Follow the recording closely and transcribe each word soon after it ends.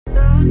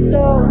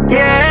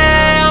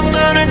Yeah, I'm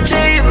gonna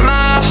take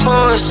my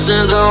horse to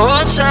the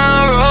old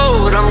town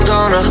road. I'm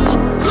gonna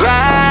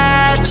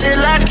ride till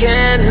I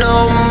can't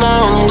no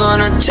more. I'm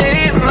gonna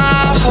take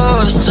my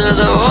horse to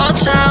the old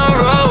town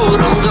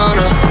road. I'm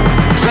gonna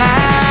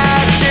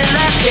ride till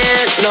I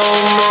can't no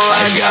more.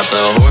 I got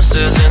the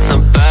horses in the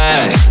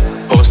back,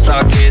 horse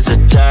talk is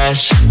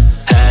attached.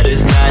 Hat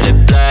is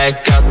matted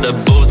black, got the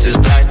boots is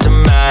black to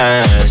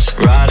match.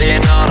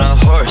 Riding on a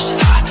horse,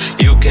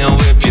 you can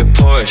whip your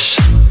Porsche.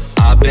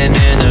 I've been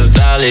in the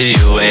valley,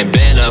 you ain't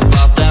been up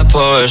off that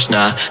Porsche.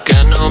 Nah,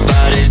 can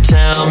nobody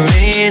tell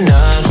me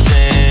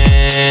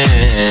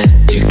nothing.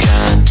 You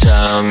can't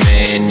tell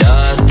me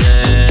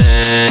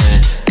nothing.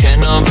 Can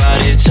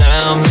nobody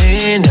tell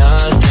me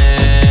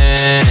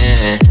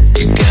nothing.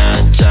 You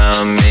can't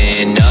tell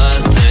me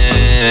nothing.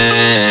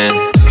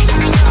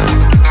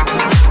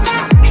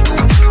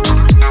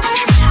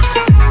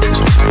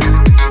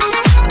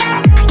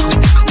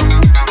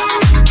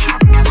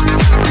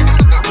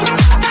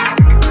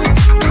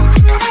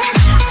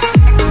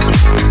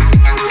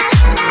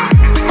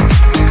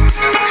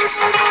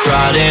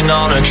 Riding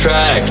on a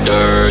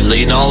tractor,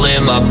 lean all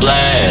in my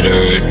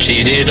bladder.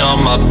 Cheated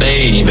on my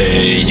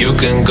baby, you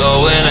can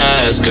go and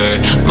ask her.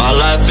 My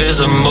life is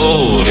a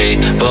movie,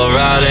 but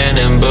riding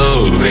in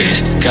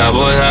boobies.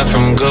 Cowboy hat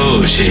from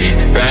Gucci,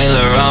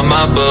 Wrangler on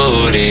my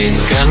booty.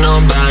 Can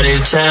nobody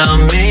tell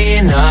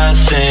me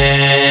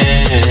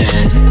nothing.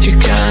 You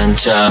can't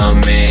tell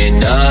me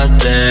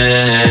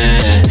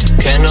nothing.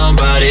 Can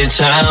nobody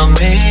tell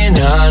me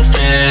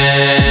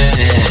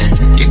nothing.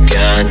 You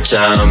can't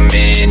tell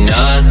me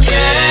nothing.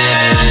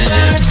 I'm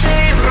gonna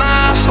take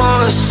my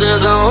horse to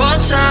the old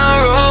town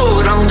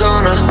road. I'm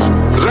gonna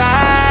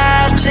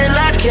ride till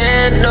I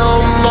can't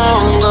no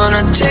more. I'm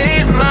gonna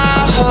take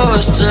my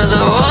horse to the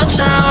old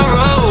town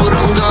road.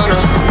 I'm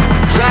gonna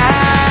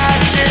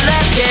ride till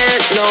I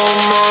can't no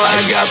more.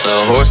 I got the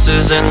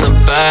horses in the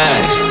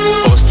back,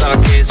 horse talk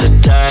is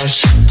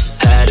attached.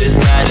 Hat is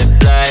matted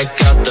black,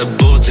 got the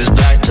boots is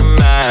black to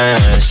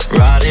match.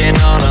 Riding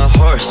on a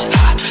horse,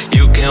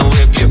 you can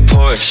whip your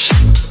Porsche.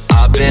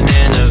 I've been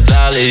in the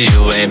valley,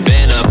 you ain't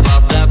been up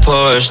off that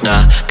Porsche.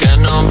 Nah,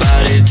 can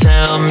nobody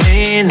tell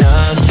me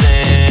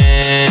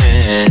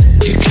nothing.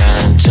 You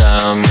can't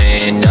tell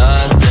me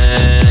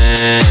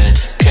nothing.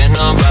 Can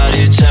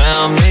nobody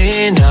tell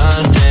me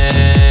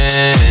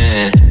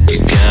nothing. You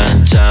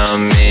can't tell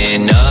me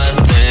nothing.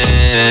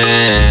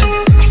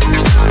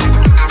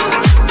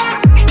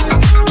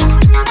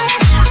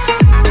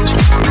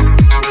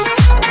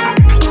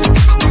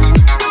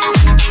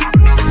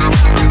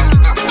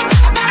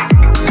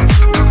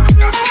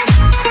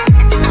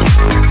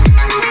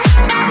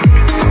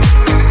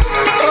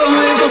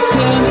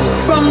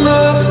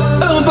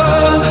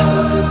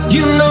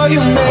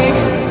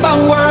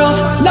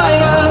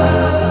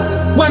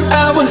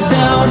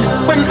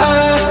 When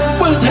I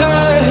was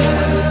high,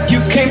 you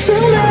came to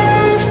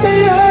lift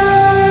me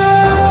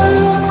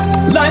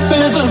up. Life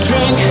is a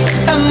drink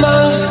and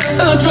love's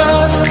a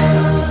drug,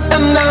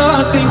 and now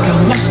I think I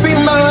must be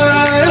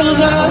miles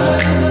up.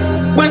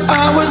 When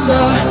I was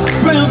a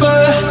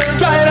river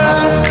dried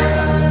up,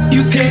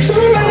 you came to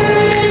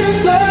rain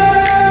flood.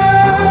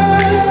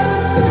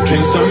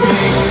 Drink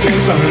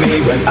from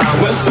me when I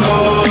was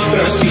so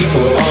thirsty.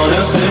 Pour on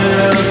a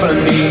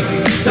symphony.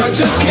 I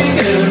just can't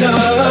get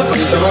enough.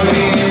 It's on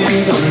me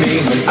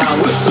when I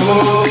was so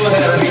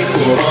heavy.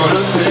 Pour on a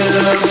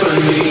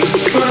symphony.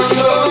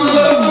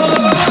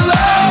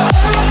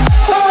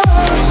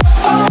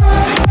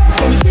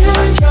 I'm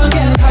feeling drunk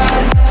and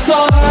high, so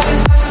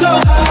high, so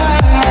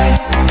high.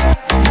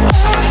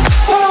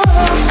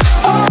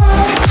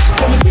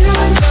 I'm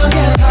feeling drunk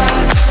and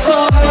high, so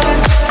high,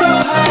 so high.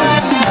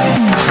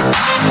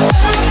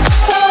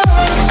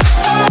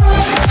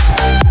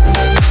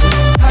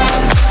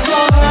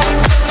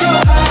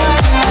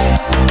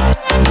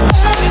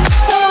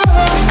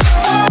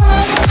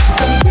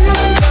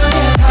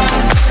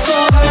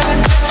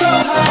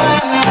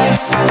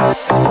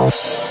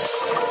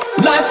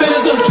 Life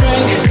is a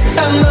drink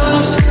and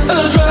love's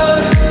a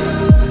drug,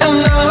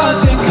 and now I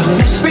think I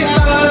must be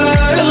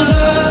miles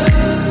up.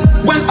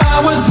 When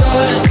I was a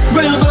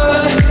river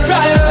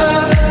dried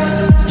up,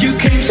 you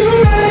came to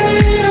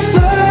rain a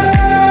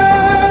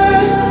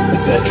flood. It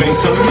said drink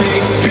from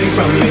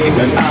me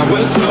when I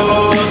was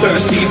so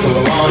thirsty.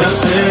 Pour on a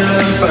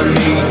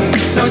symphony.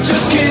 I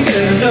just can't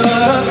get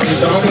enough.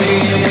 It's on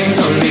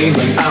me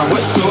when I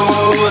was so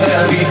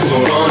heavy.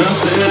 Pour on a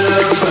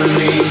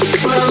symphony.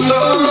 But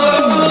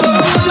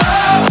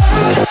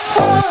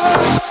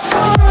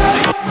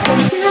I'm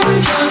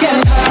feeling drunk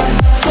and high,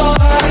 so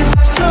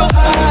high, so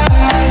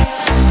high.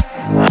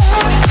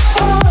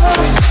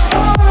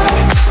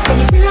 I'm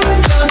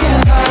feeling drunk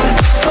and high,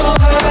 so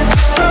high,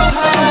 so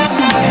high.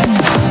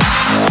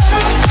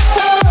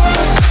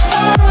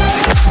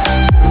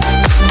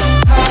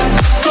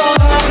 So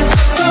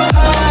high, so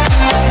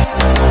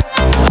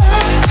high.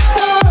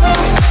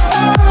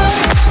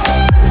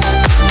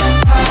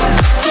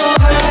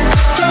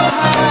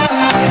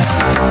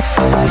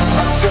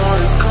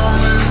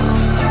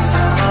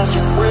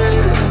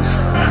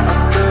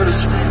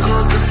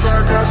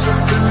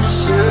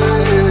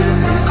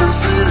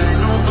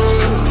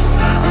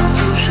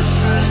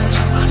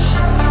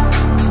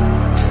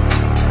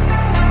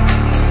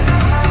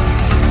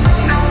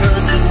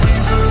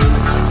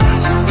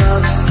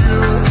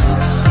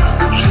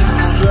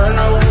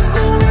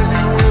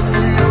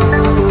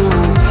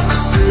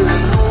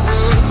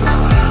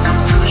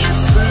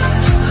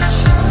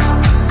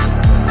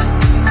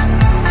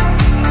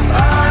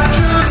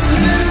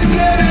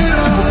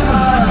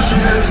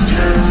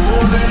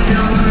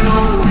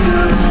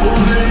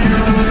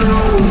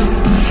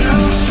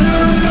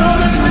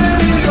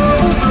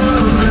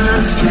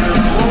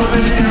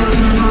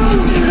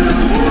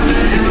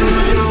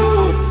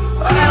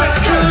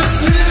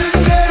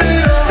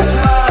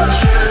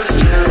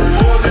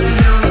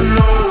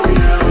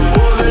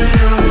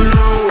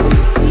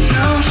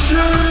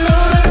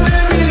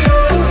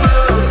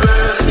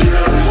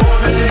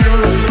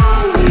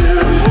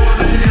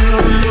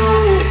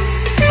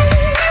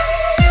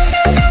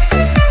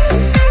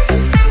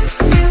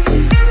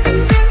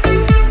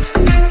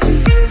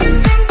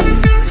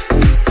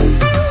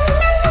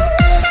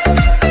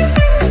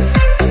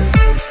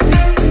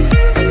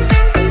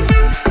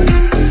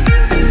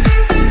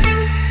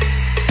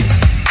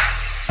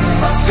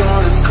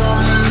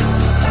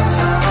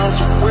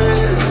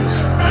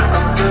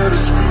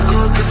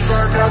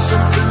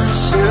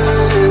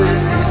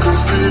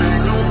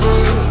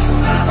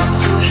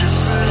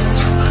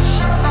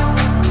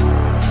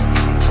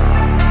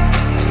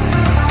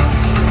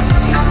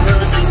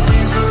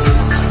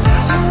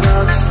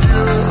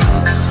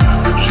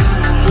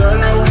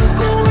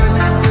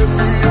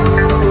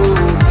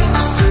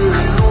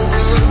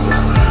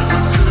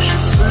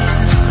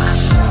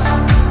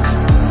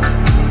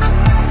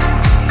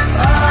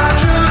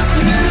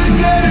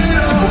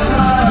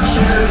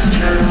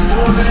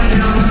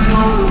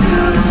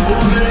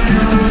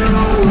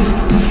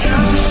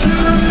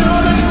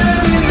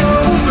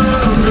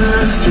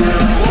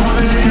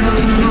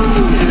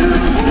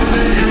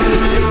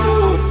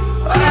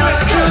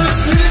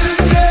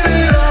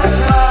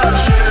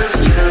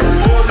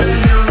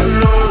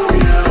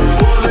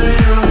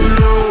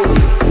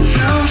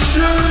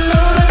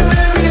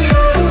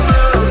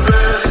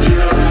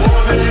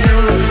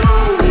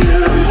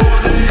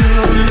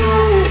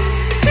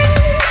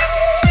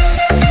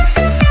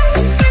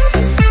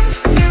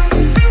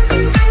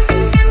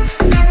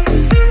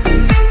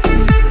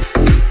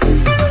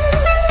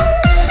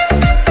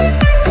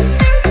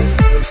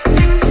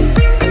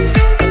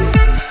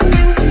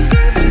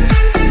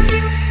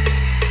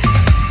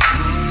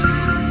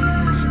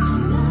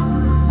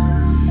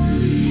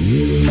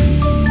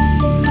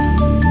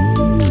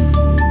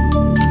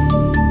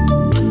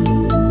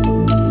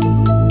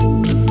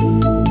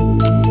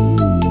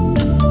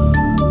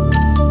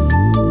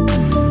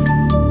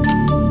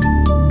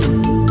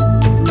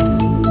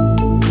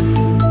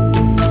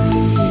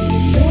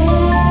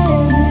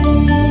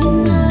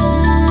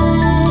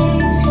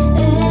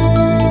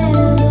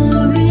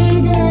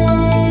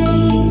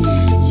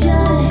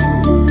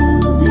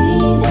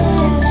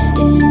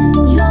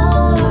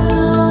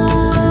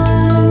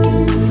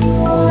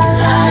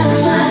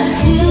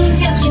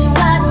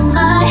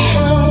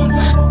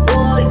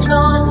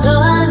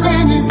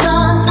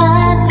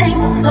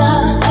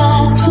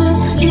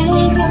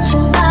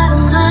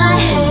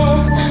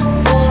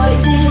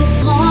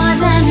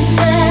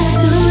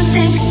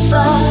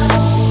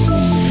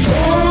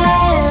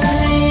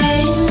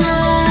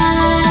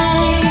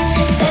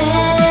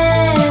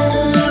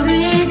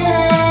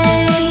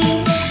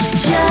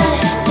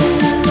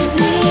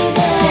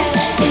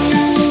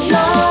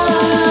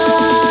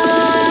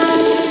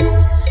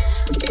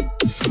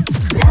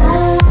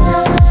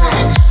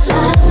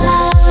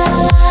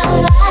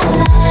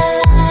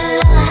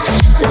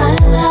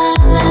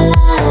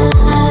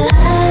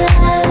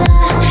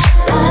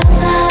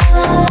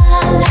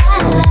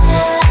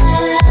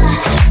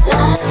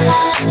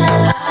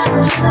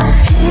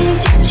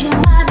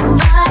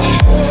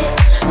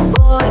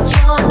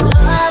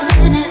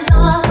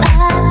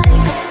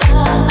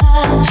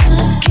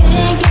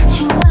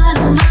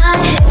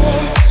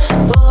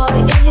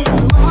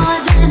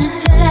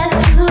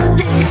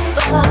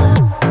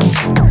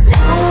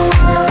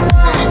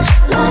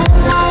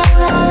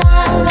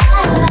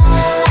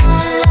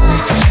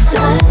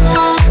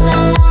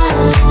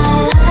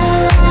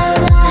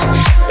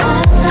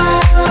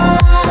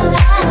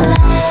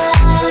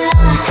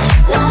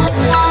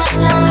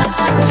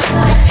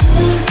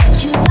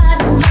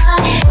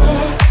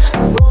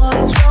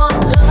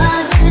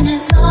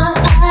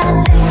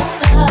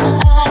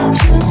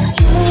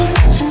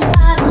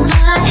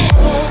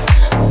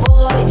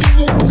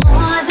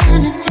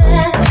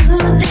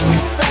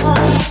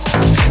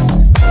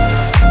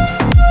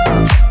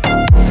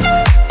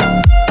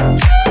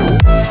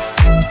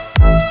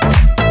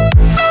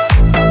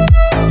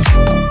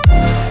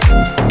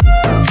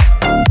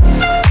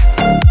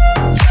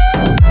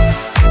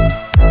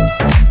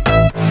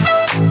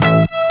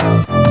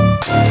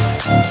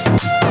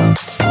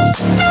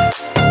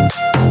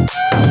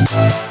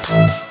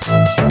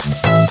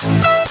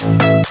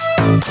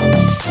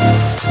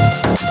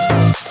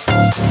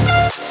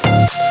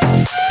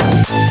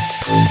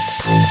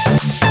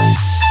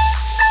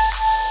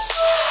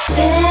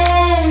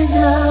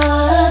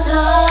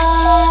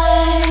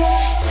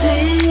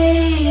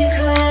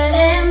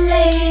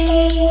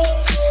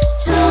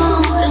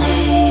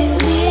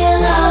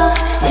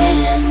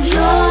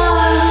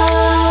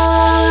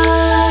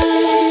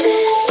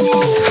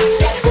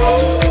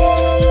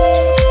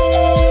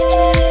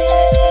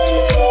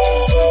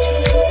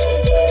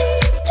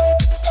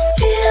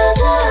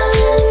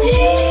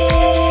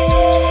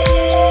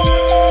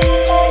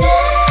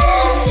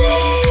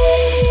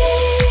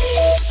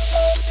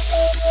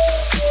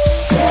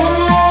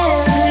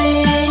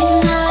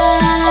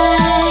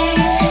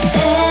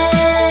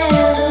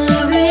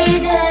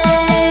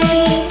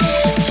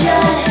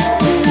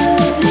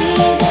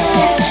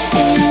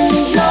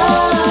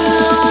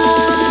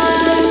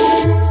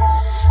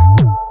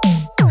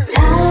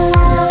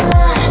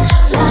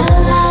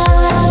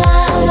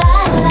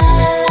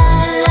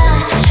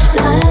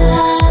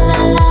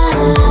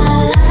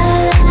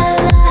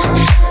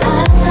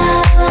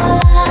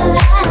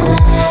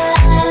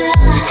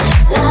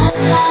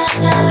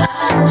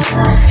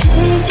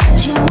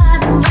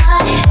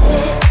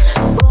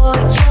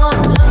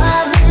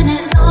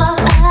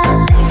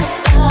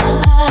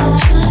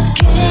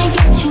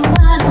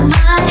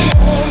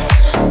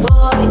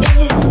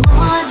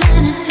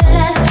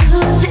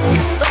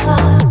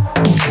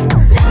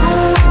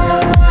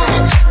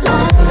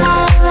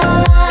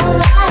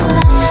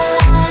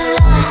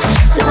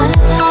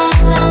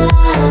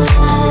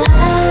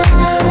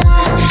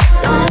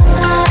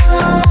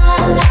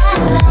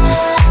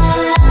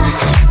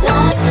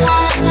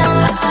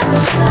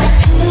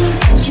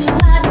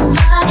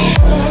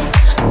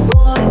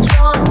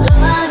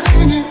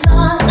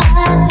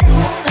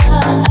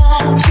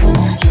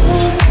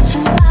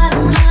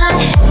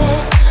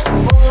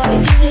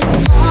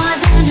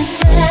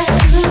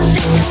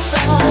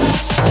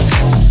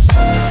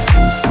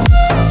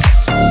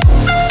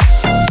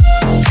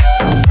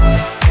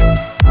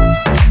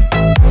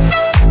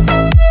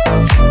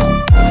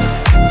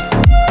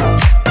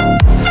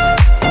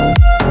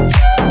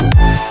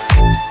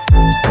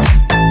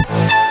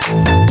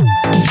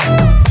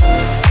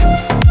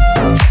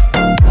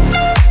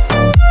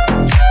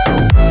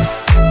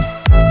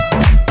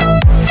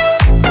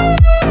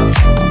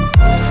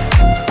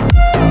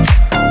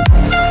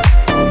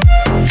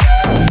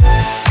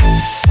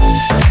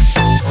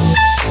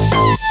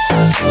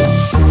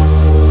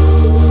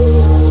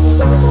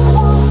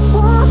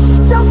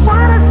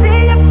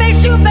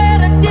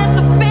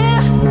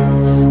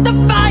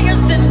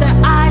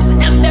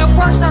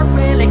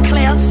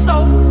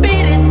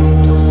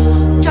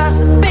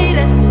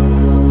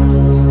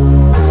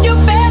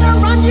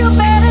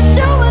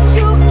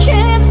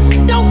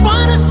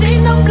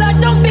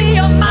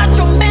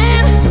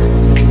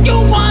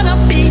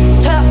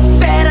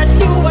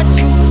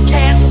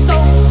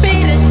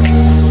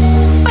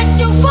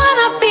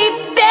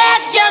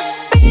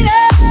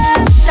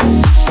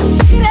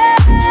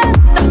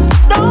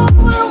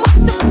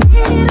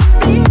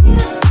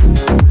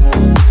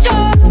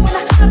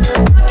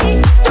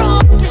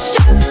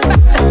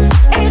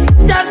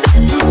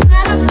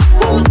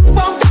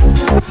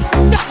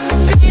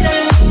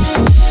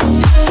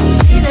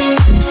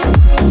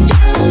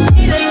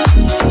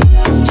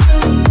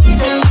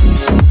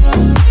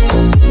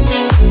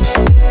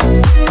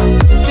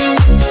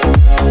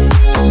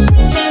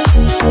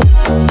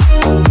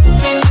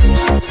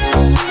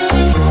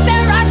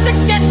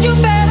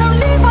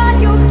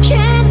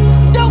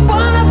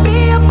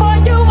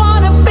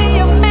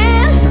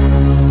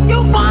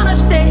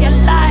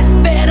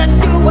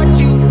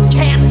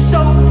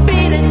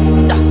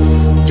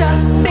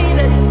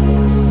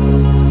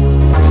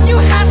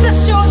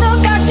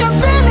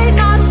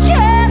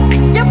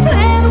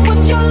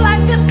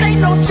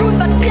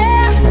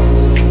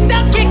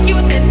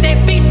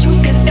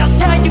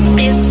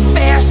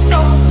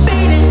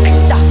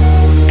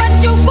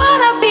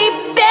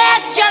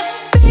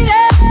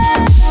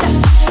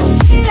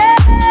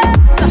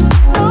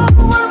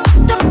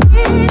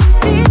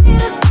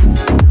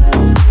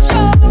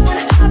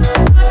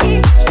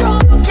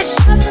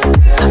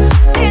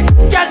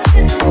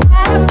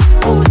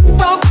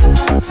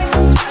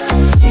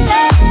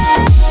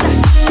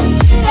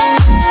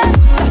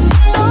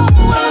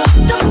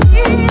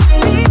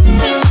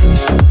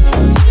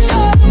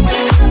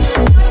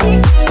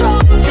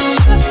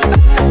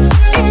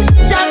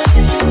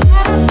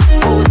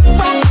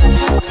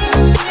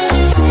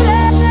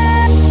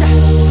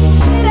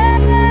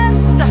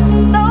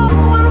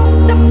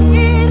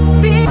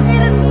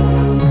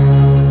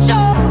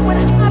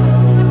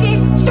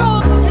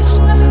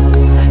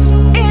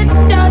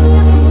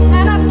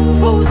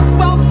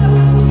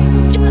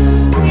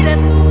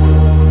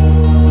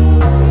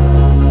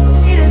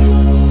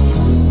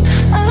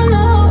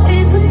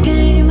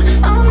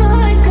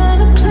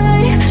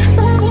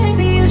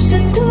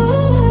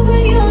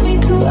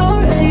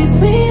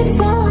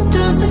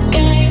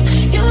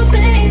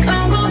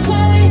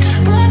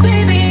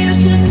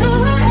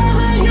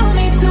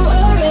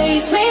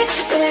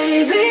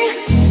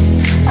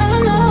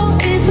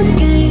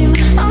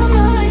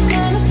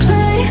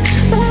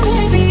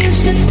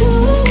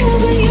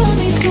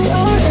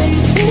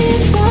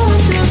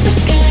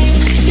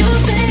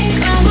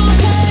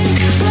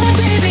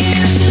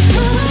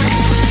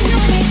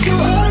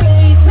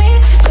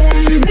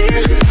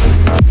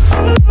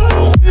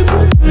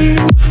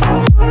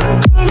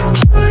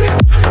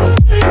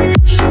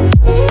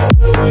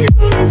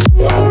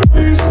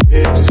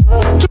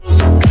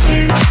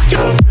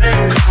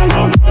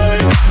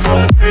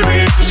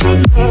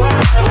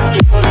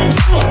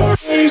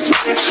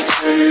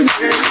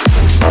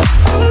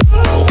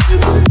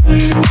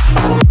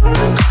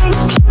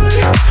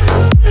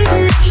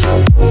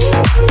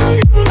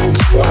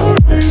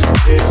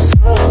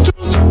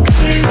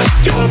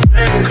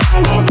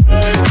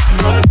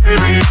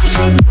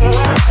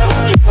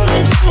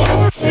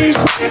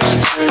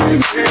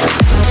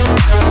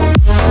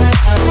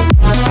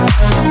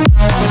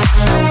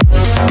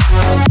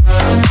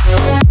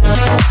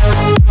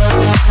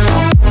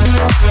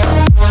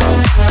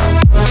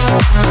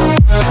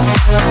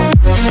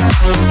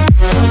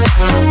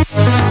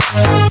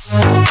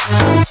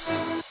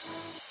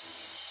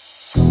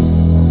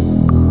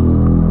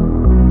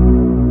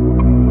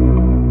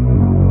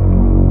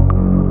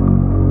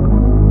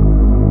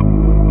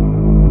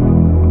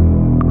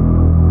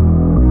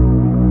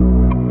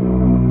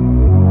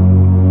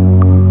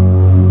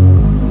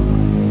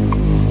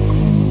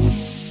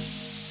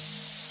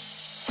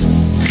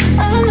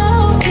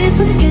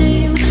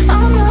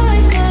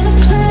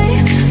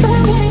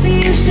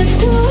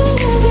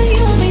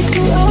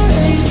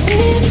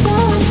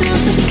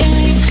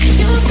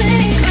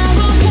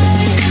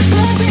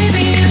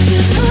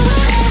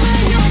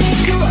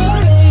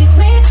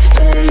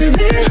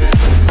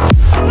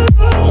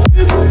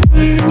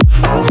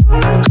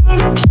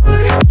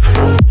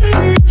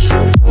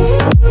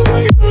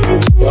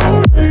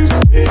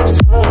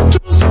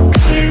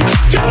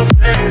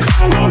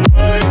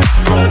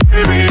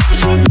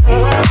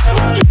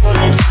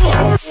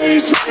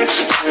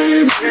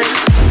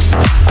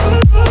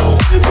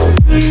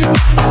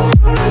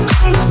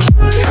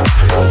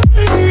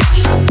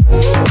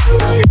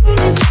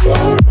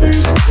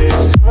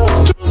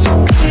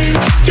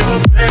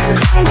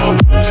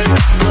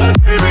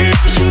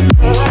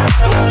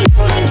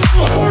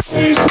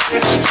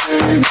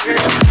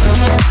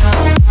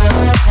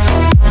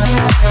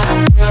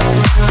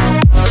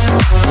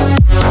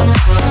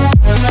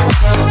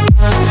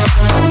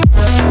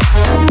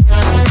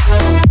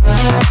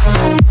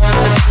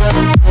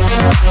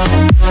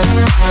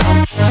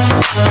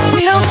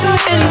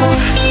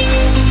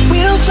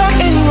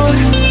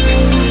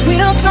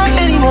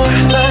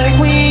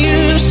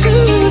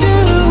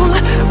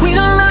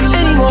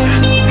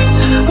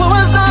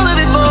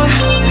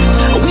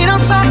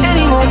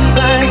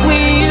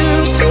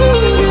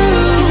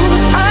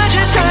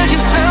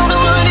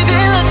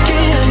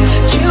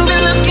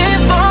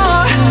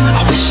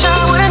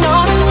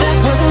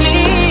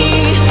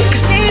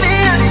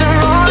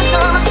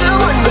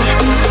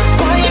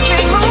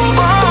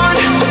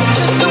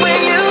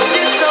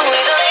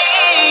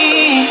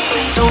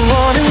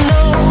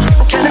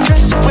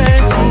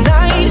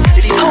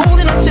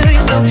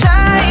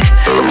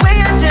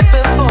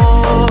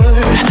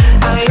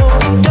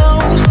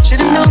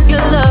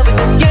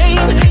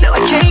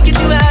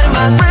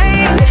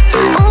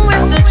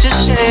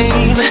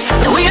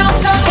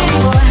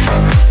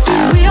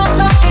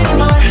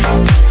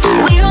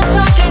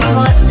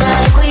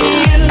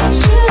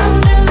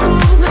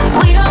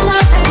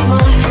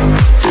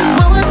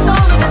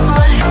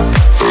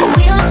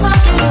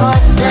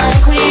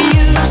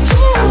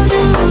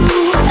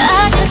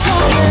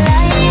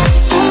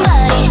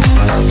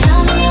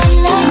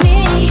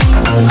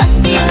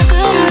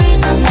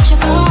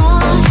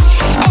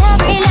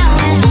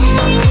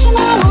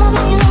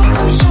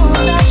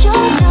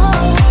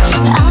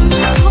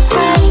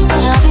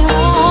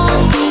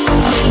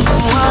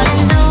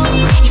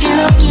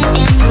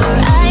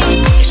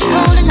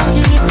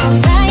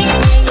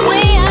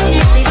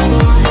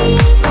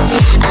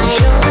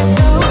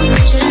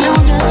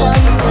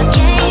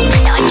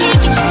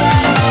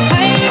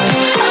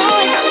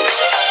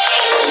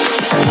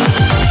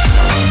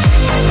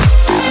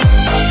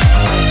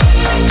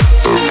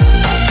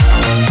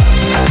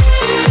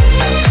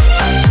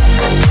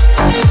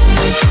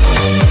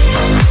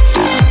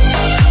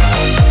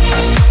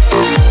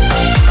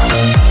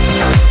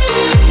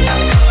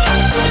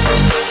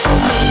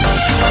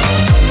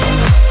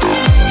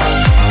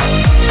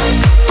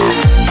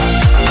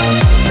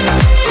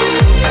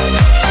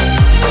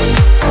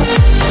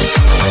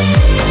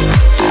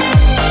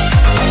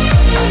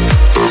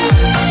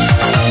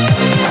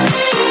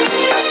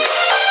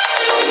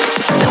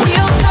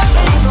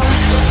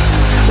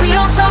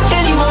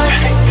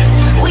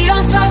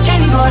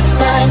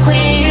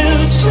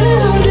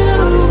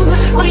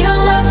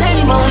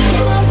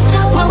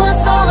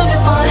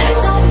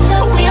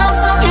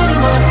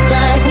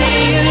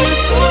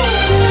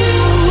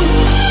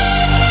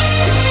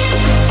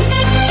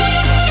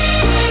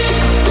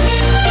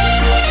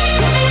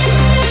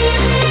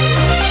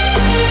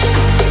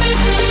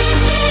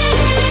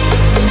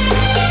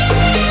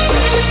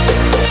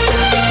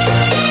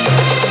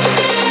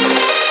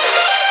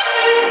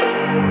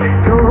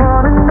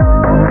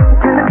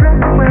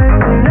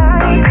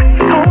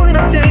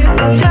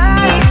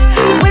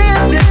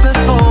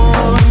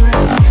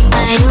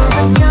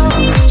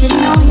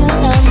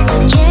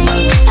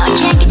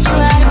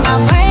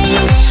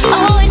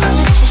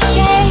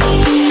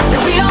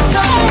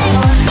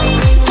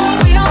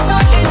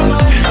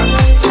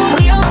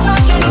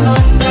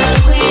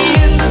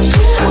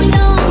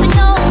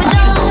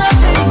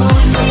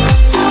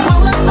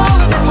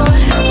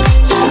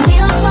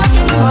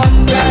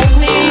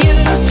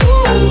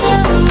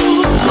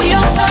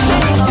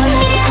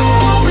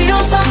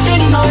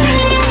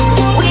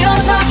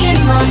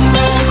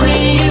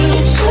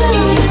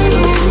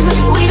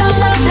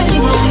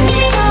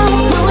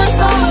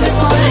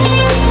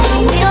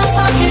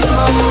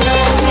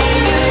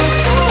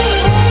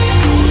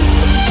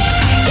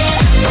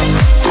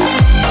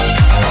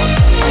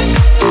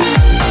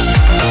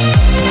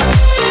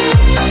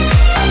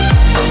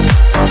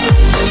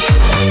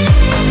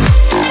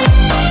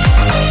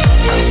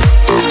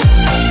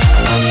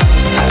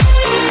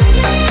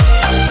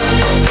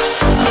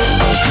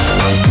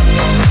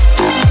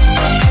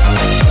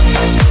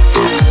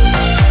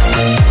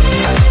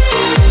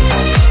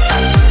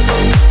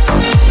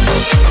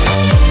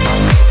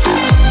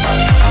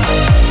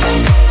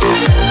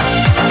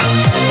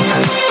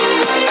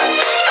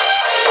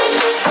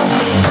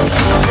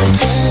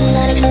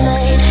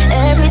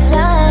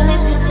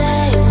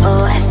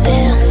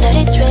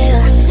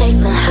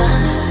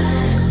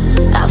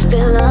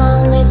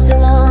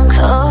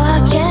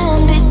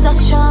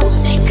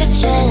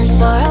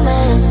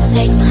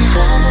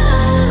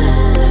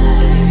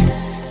 heart.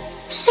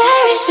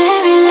 Cheri,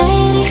 Cheri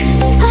lady,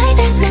 like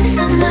there's no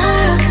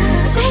tomorrow.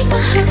 Take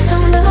my hand,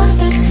 don't lose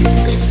it.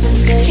 Listen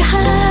to your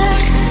heart.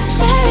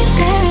 Cheri,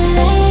 Cheri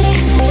lady,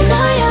 to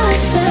know you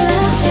is to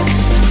love you.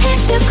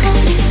 If you call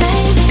me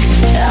baby,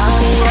 I'll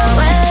be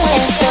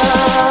always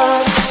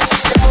yours.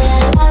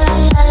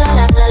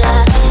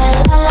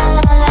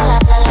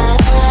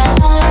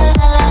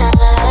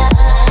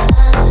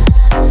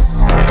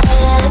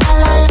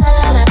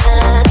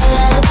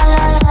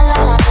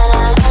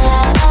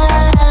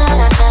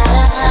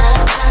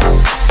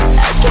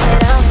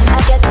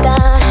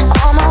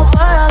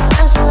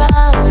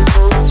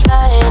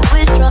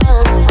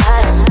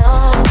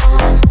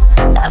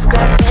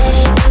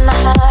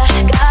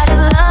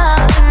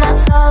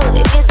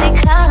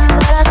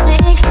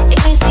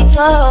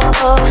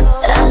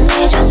 I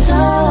need your soul.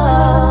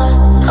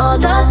 All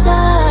those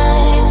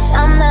times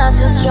I'm not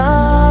too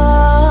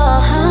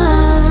strong.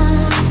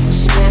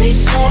 Cheri,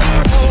 Cheri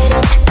lady,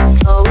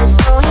 always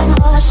no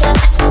emotion.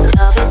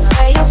 Love is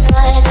where you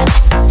find it.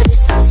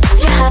 Listen to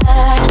your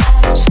heart.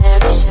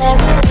 Cheri,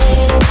 Cheri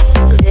lady,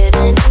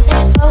 living in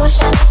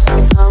devotion.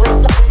 It's always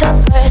like the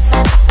first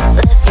time.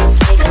 Let me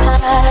take a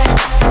part.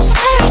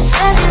 Cheri,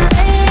 Cheri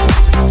lady,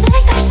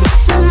 like there's no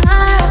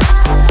tomorrow.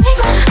 Take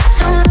my heart,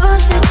 don't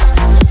lose it.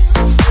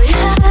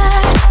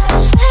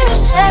 Cheri,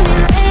 Cheri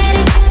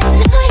lady, to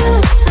know you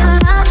is to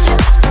love you.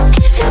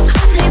 If you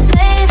call me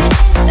baby,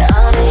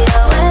 I'll be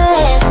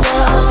always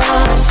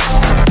yours.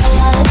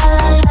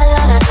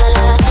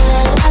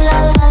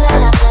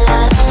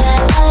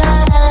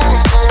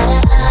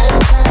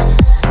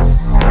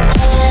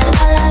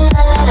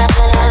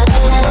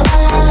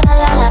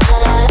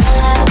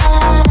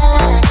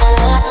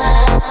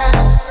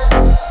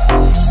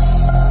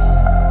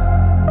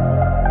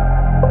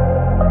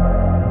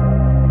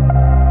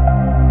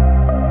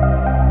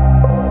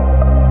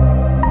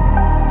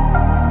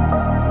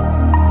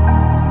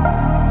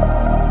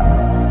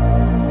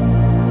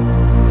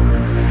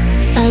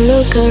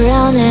 Look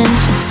around and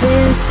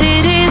since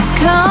it is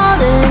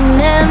cold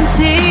and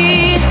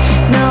empty,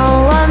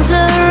 no one's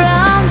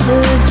around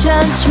to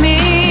judge me.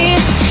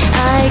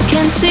 I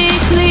can see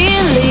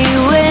clearly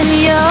when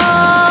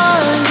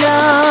you're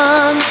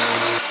gone.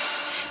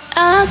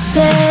 I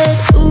said,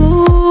 ooh,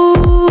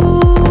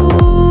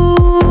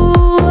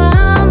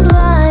 I'm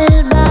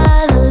blinded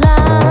by the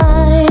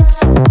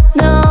lights.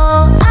 No,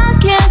 I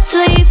can't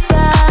sleep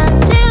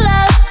until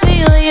I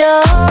feel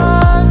your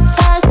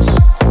touch.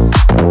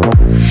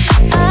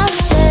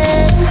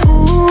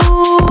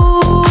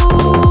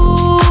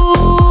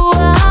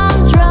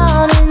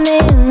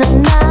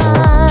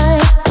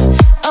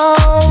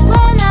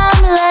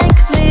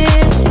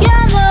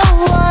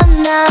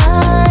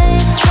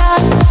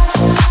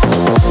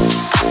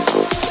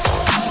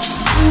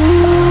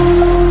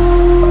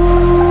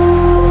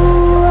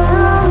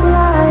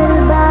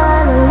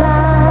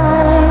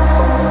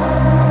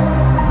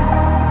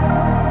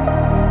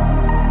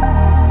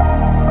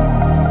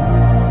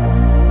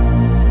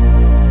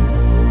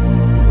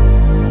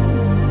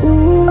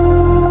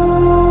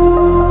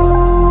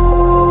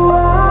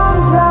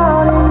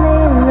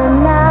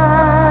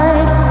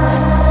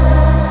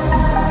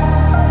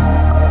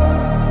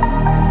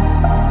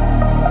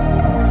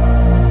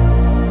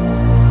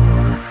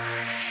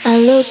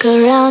 Look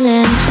around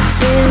and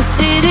since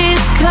it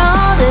is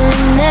cold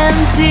and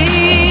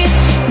empty,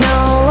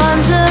 no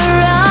one's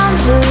around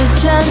to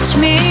judge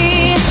me.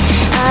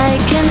 I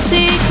can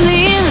see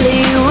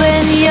clearly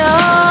when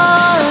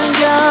you're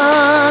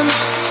gone.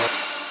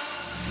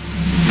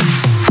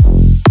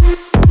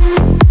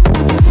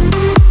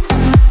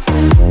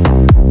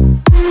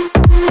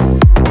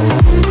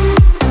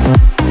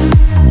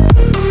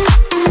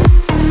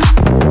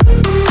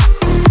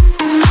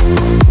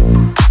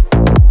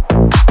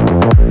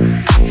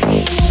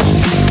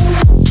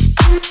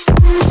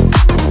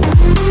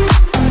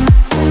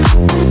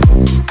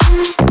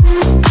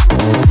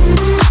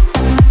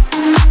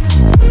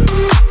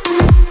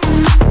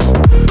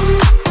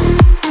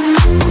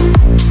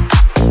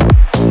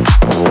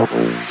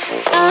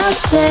 I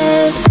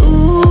said,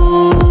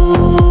 ooh,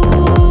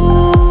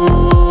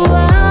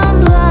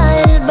 I'm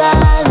blinded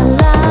by the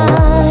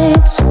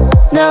lights.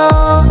 No,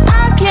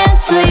 I can't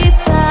sleep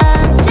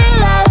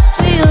until I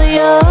feel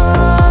your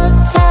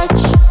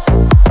touch.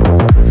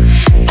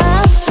 I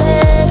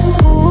said,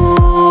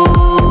 ooh,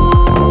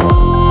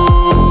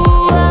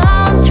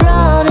 I'm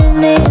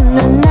drowning in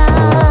the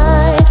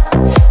night.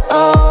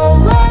 Oh,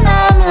 when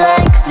I'm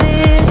like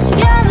this,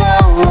 you're the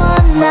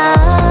one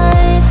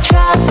I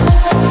trust.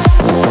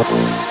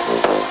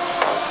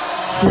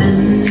 La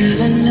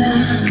la la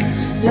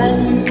la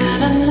la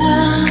la la,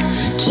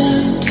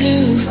 just to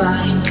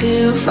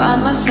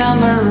find my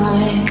summer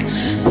right.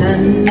 La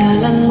la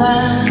la la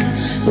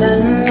la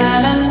la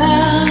la la,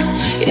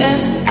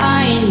 yes I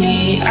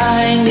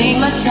need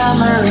my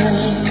summer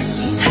right.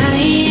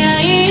 Hey,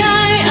 hey,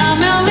 hey,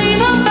 I'm a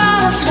little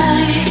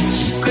butterfly.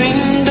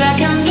 Green, black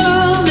and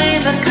blue,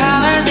 these are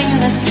colors in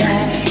the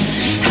sky.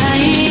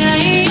 Hey,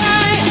 hey,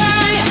 hey,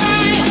 hey,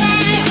 hey,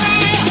 hey,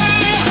 hey,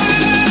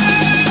 hey.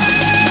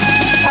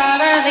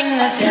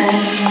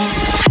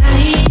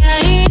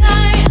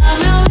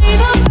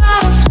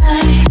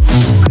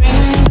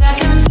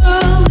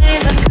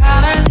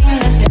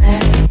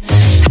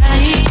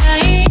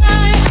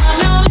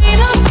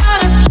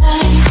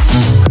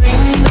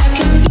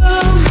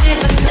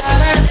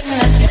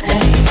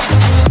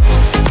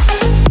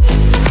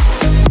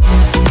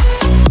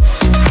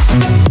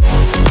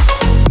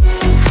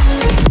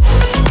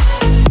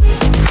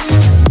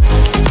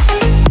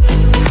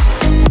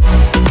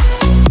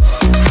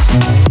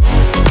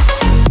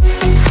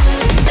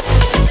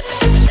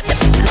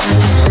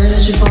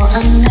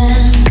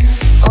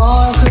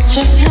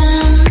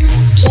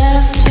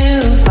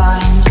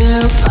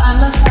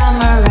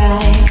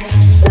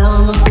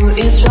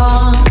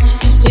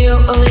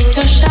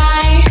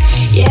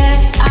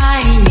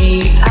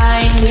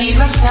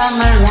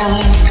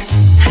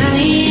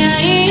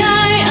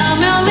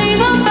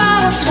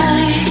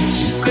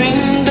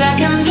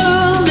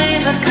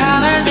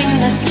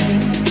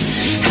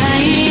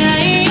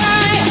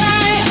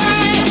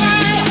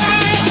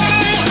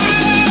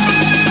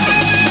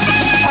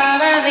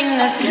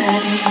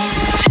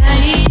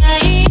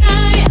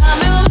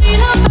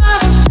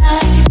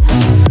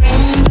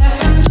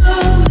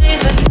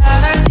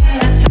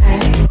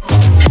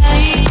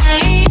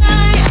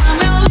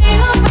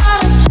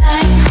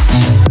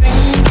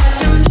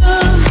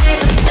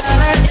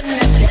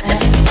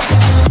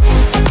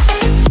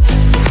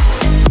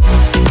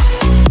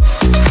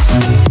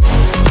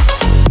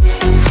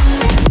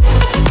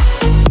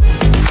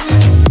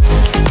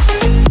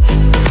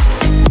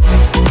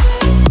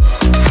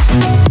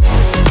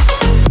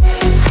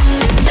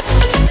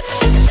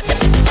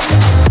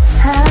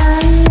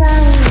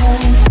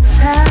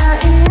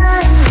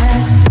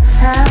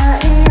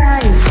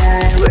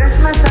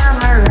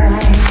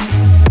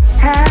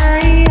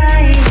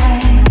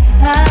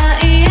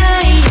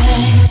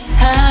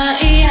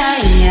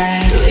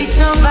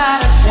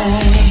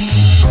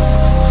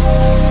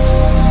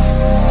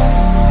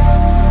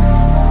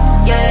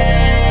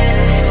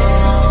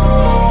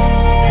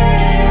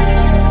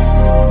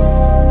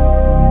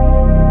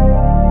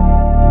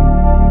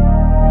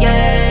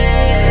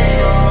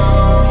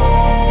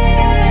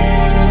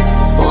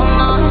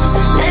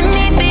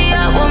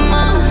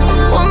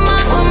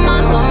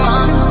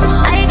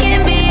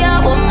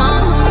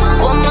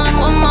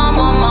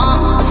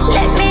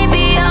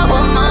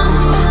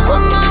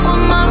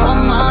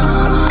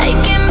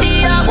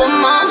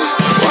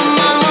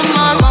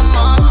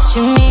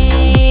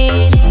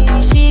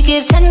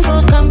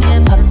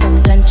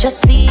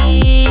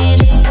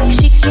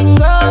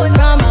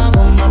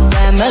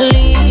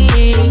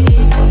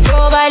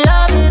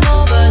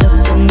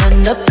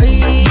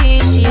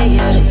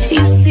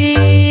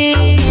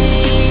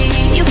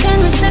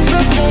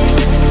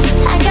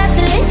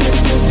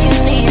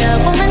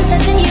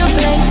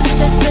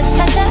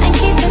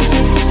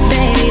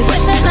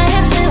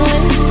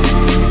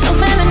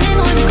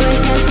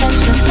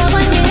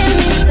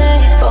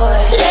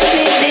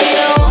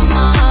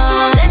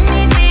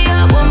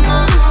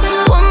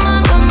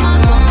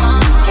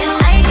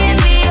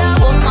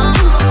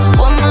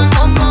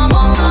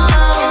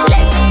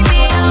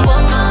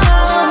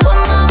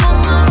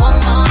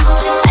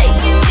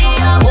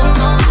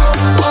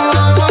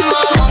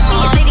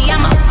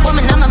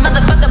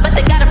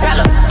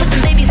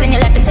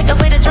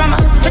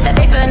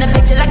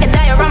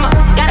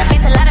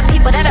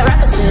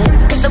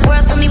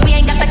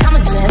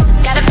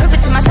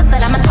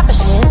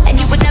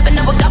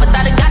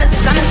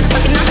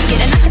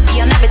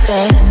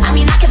 everything. I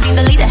mean, I could be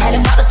the leader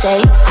heading all the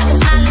states. I can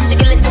smile and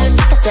jiggle it till his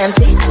pockets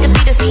empty. I could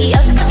be the CEO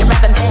just like a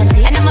rapping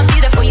panty. And I'ma be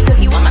there for you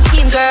cause you on my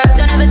team, girl.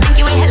 Don't ever think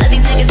you ain't hell of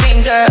these niggas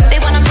dream, girl. They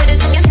wanna put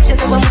us against each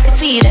other when we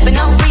succeed. For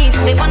no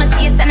reason, they wanna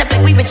see us end up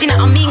like we Regina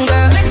or Mean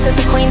Girl. Princess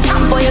or queen,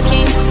 tomboy or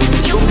king.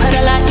 You put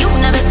a lot you've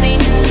never seen.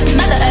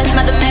 Mother Earth,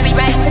 Mother Mary,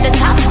 rise to the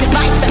top.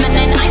 Divine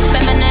feminine, I'm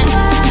feminine.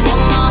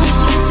 Woman,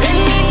 let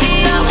me be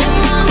a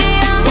woman.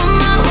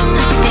 Woman, woman,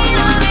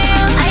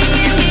 I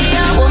can be a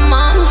woman. Woman,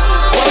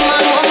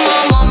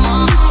 woman,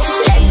 woman.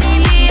 Let me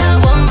be a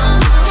woman.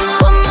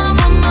 Woman,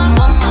 woman,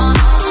 woman.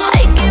 I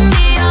can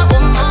be a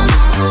woman.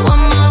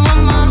 Woman,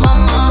 woman,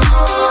 woman.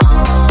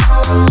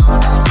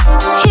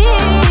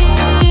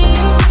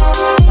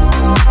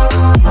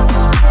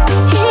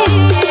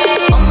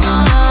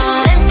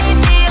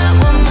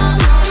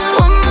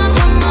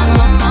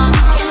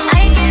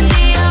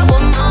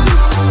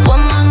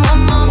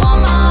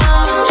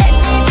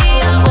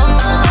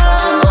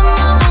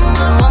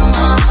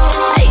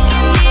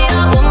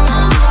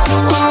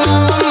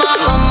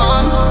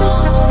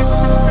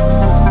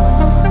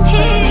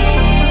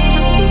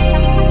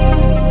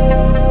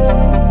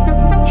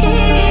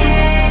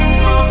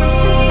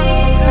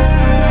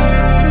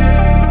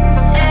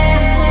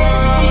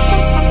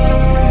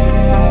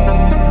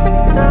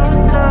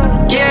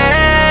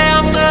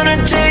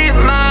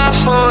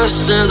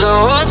 To the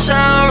old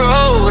town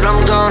road,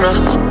 I'm gonna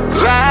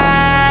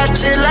ride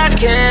till I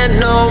can't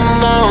no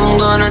more. I'm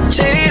gonna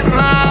take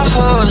my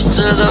horse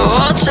to the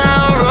old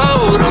town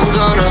road. I'm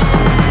gonna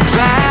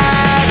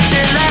ride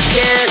till I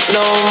can't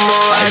no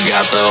more. I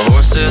got the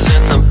horses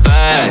in the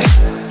back,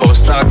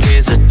 horse talk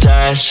is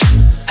attached.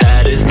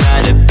 Hat is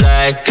matted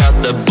black,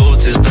 got the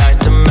boots is black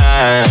to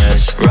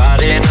match.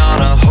 Riding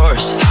on a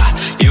horse,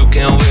 you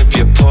can whip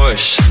your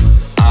Porsche.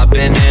 I've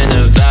been in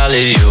the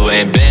valley, you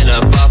ain't been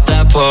up off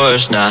that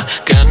porch. Nah,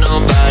 can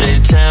nobody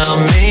tell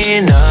me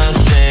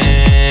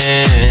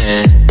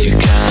nothing. You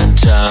can't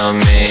tell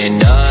me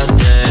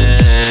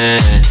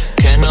nothing.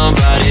 Can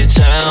nobody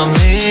tell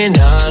me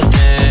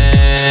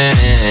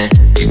nothing.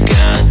 You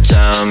can't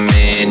tell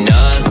me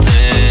nothing.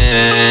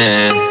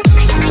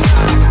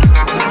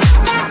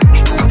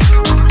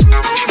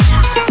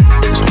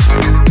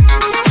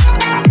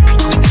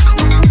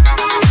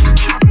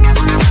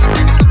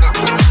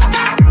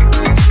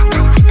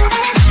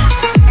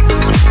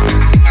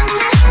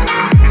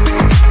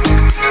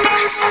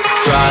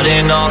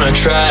 Riding on a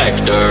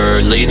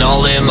tractor, lean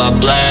all in my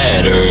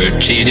bladder.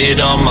 Cheated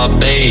on my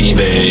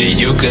baby,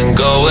 you can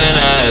go and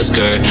ask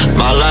her.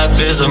 My life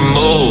is a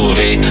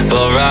movie,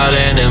 but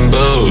riding in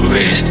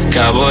boobies.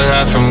 Cowboy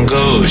hat from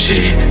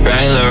Gucci,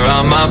 Wrangler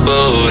on my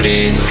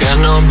booty.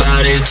 Can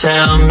nobody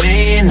tell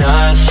me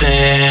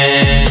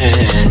nothing.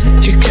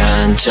 You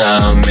can't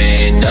tell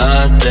me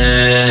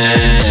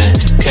nothing.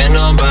 Can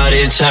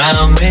nobody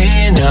tell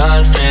me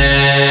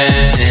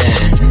nothing.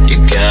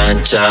 You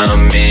can't tell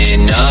me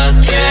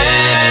nothing.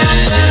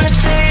 I'm gonna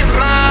take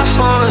my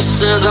horse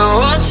to the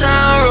old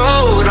town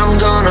road. I'm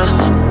gonna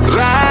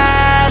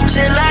ride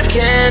till I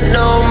can't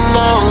no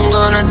more. I'm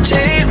gonna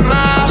take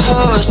my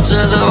horse to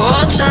the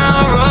old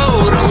town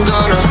road. I'm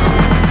gonna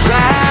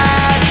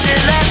ride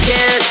till I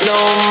can't no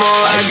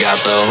more. I got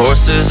the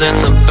horses in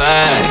the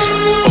back,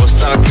 horse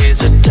talk is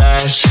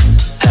attached.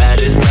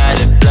 Hat is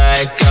matted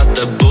black, got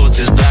the boots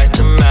is black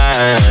to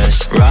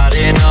match.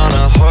 Riding on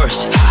a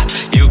horse,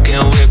 you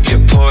can whip your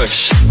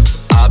Porsche.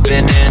 I've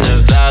been in the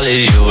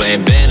valley, you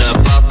ain't been up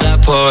off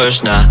that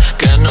porch. Nah,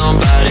 can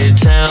nobody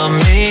tell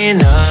me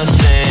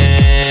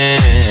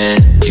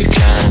nothing. You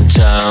can't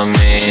tell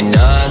me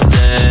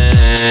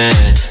nothing.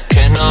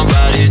 Can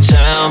nobody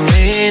tell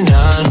me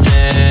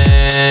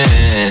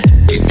nothing.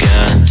 You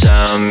can't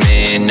tell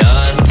me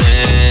nothing.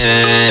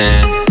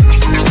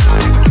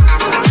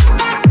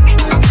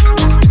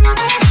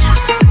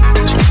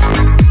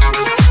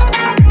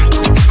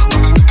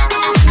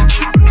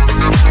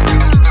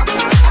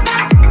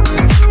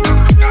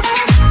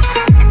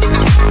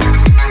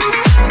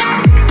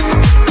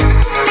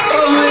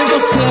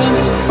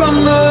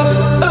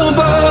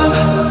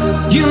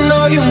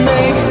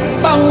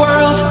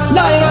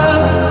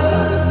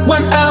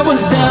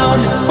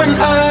 When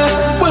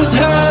I was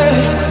high,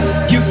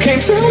 you came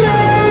to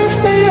lift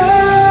me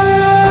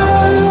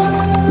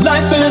up.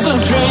 Life is a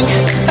drink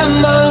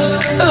and love's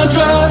a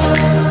drug,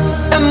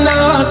 and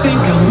now I think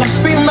I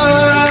must be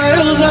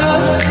miles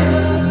up.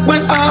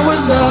 When I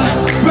was a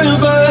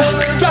river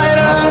dried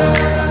up,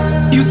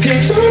 you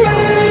came to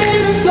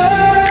rain and flood.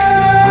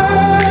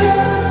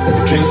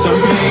 Drink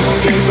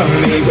from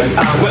me when I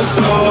was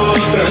so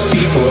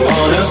thirsty. Pour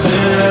on a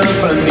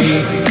symphony.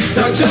 I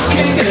just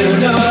can't get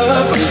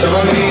enough. It's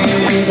on me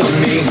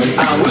when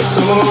I was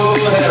so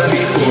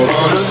heavy. Pour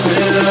on a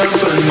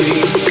symphony.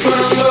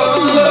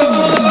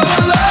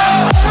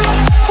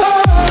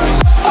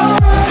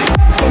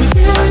 When we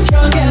feel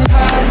drunk and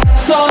high,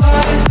 so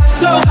high,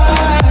 so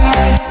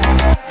high.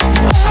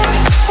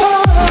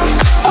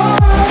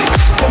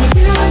 When we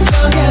feel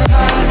drunk and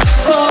high,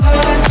 so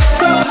high,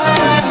 so high.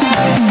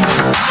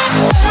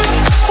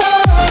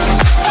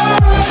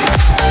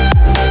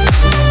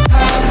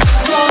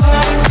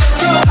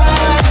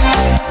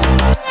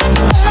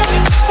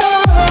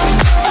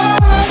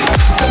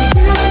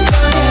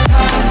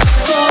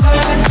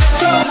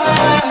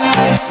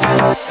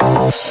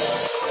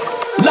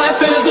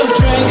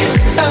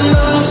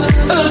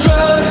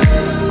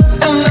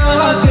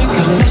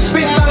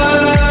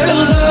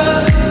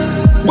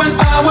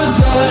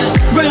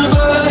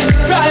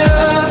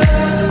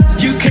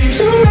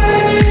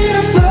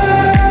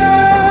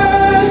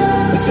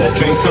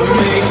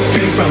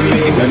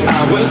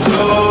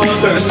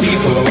 thirsty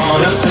for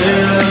on a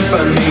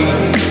symphony.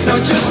 No,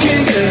 just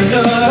can't get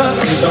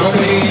enough. It's on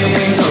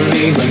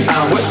me when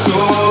I was so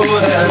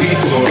heavy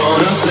for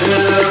on a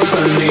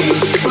symphony.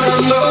 But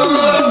I'm low.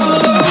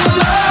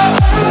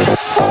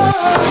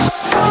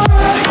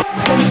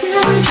 I'm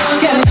feeling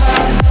drunk and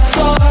high,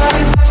 so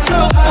high, so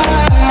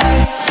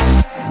high.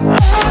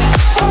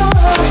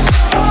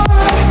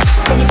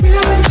 I'm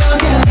feeling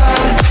drunk and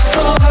high,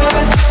 so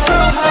high, so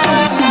high.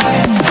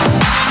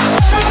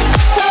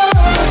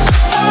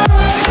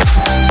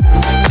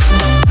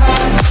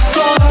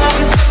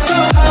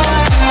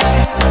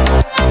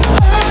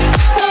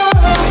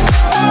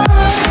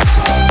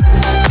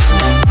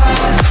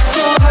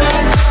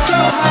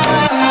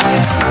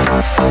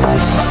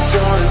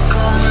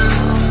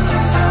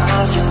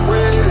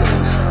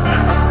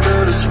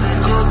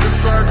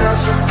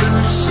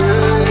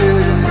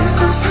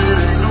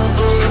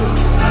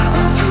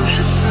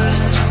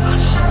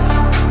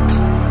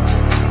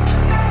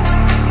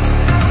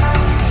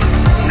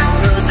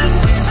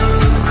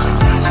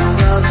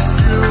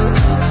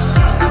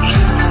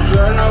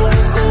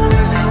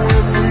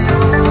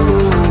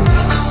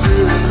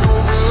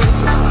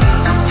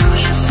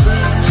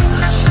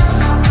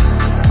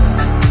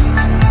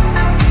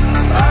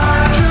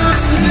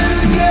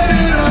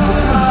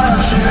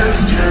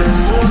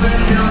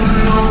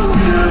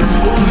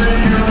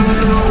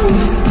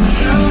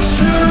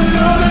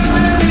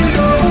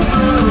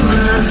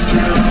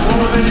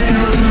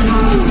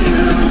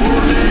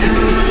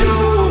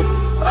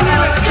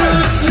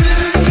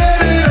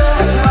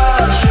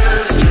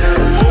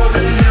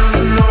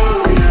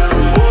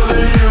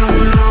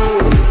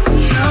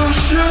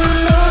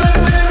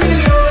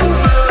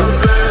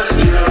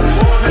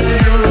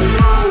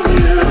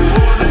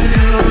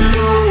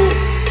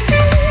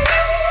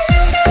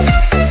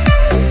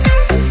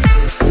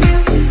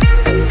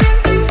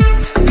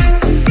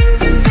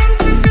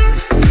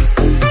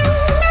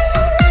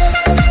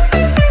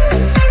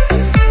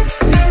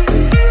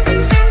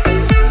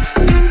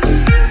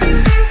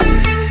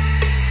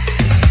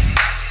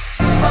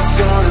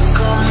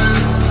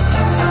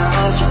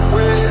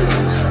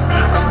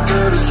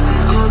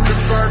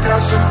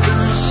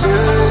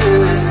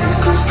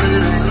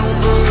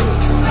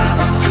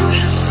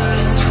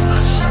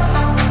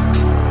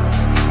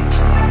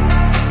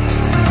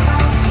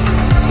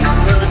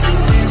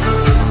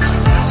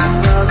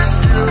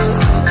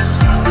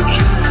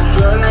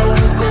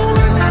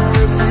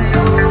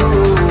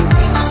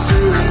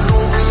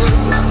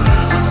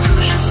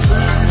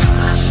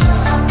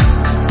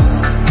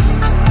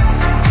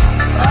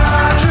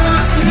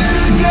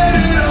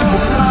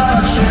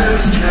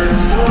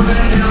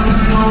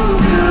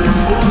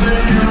 More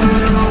than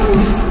you know.